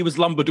 for me, he was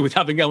lumbered with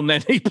having El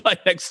Neni play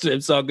next to him.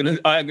 So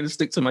I am gonna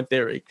stick to my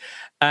theory.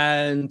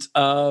 And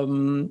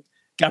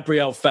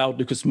Gabriel fouled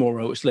Lucas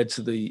Moura, which led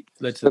to the.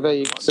 So there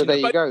you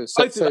go.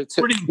 So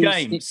brilliant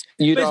games.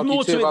 You'd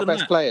argue two of our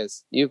best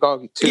players. You've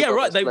argued two. Yeah,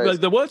 right. They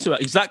were two.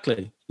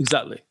 Exactly.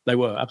 They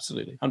were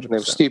absolutely 100%. They were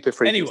stupid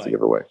free kicks to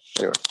give away.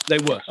 Anyway. They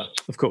were,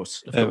 of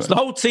course. The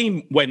whole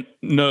team went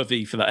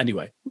nervy for that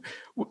anyway.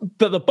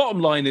 But the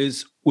bottom line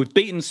is, we've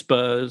beaten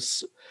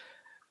Spurs.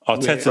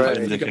 Arteta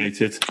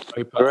vindicated.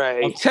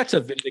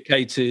 Arteta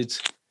vindicated.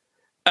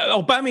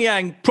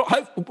 Aubameyang,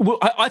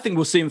 I think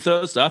we'll see him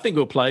Thursday. I think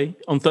he'll play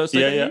on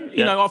Thursday.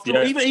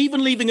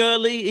 Even leaving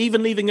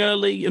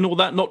early and all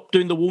that, not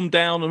doing the warm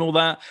down and all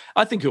that.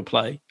 I think he'll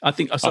play. I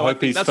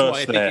hope he's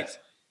first there.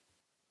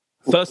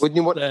 Wouldn't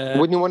you want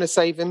to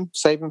save him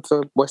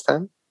for West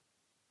Ham?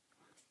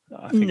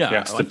 I think he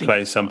has to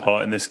play some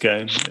part in this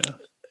game.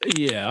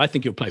 Yeah, I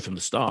think he'll play from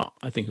the start.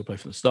 I think,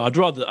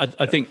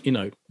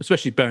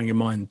 especially bearing in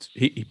mind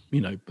he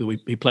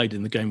played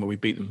in the game where we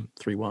beat them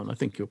 3-1. I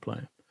think he'll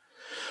play.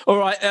 All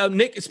right,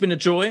 Nick, it's been a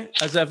joy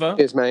as ever.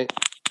 Cheers, mate.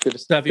 Good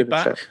to have you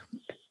back.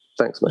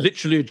 Thanks, mate.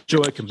 Literally a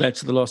joy compared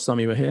to the last time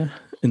you were here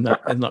in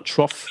that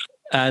trough.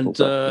 And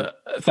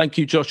thank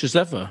you, Josh, as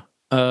ever.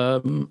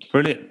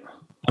 Brilliant.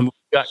 And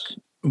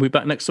we'll be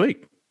back next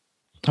week,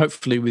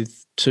 hopefully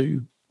with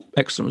 2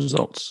 excellent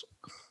results.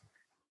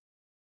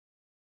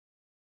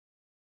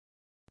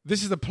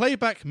 This is a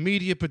Playback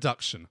Media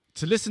production.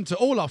 To listen to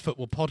all our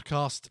football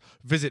podcasts,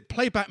 visit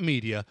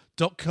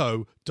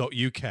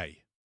playbackmedia.co.uk.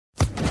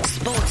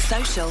 Sports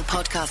Social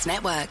Podcast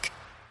Network.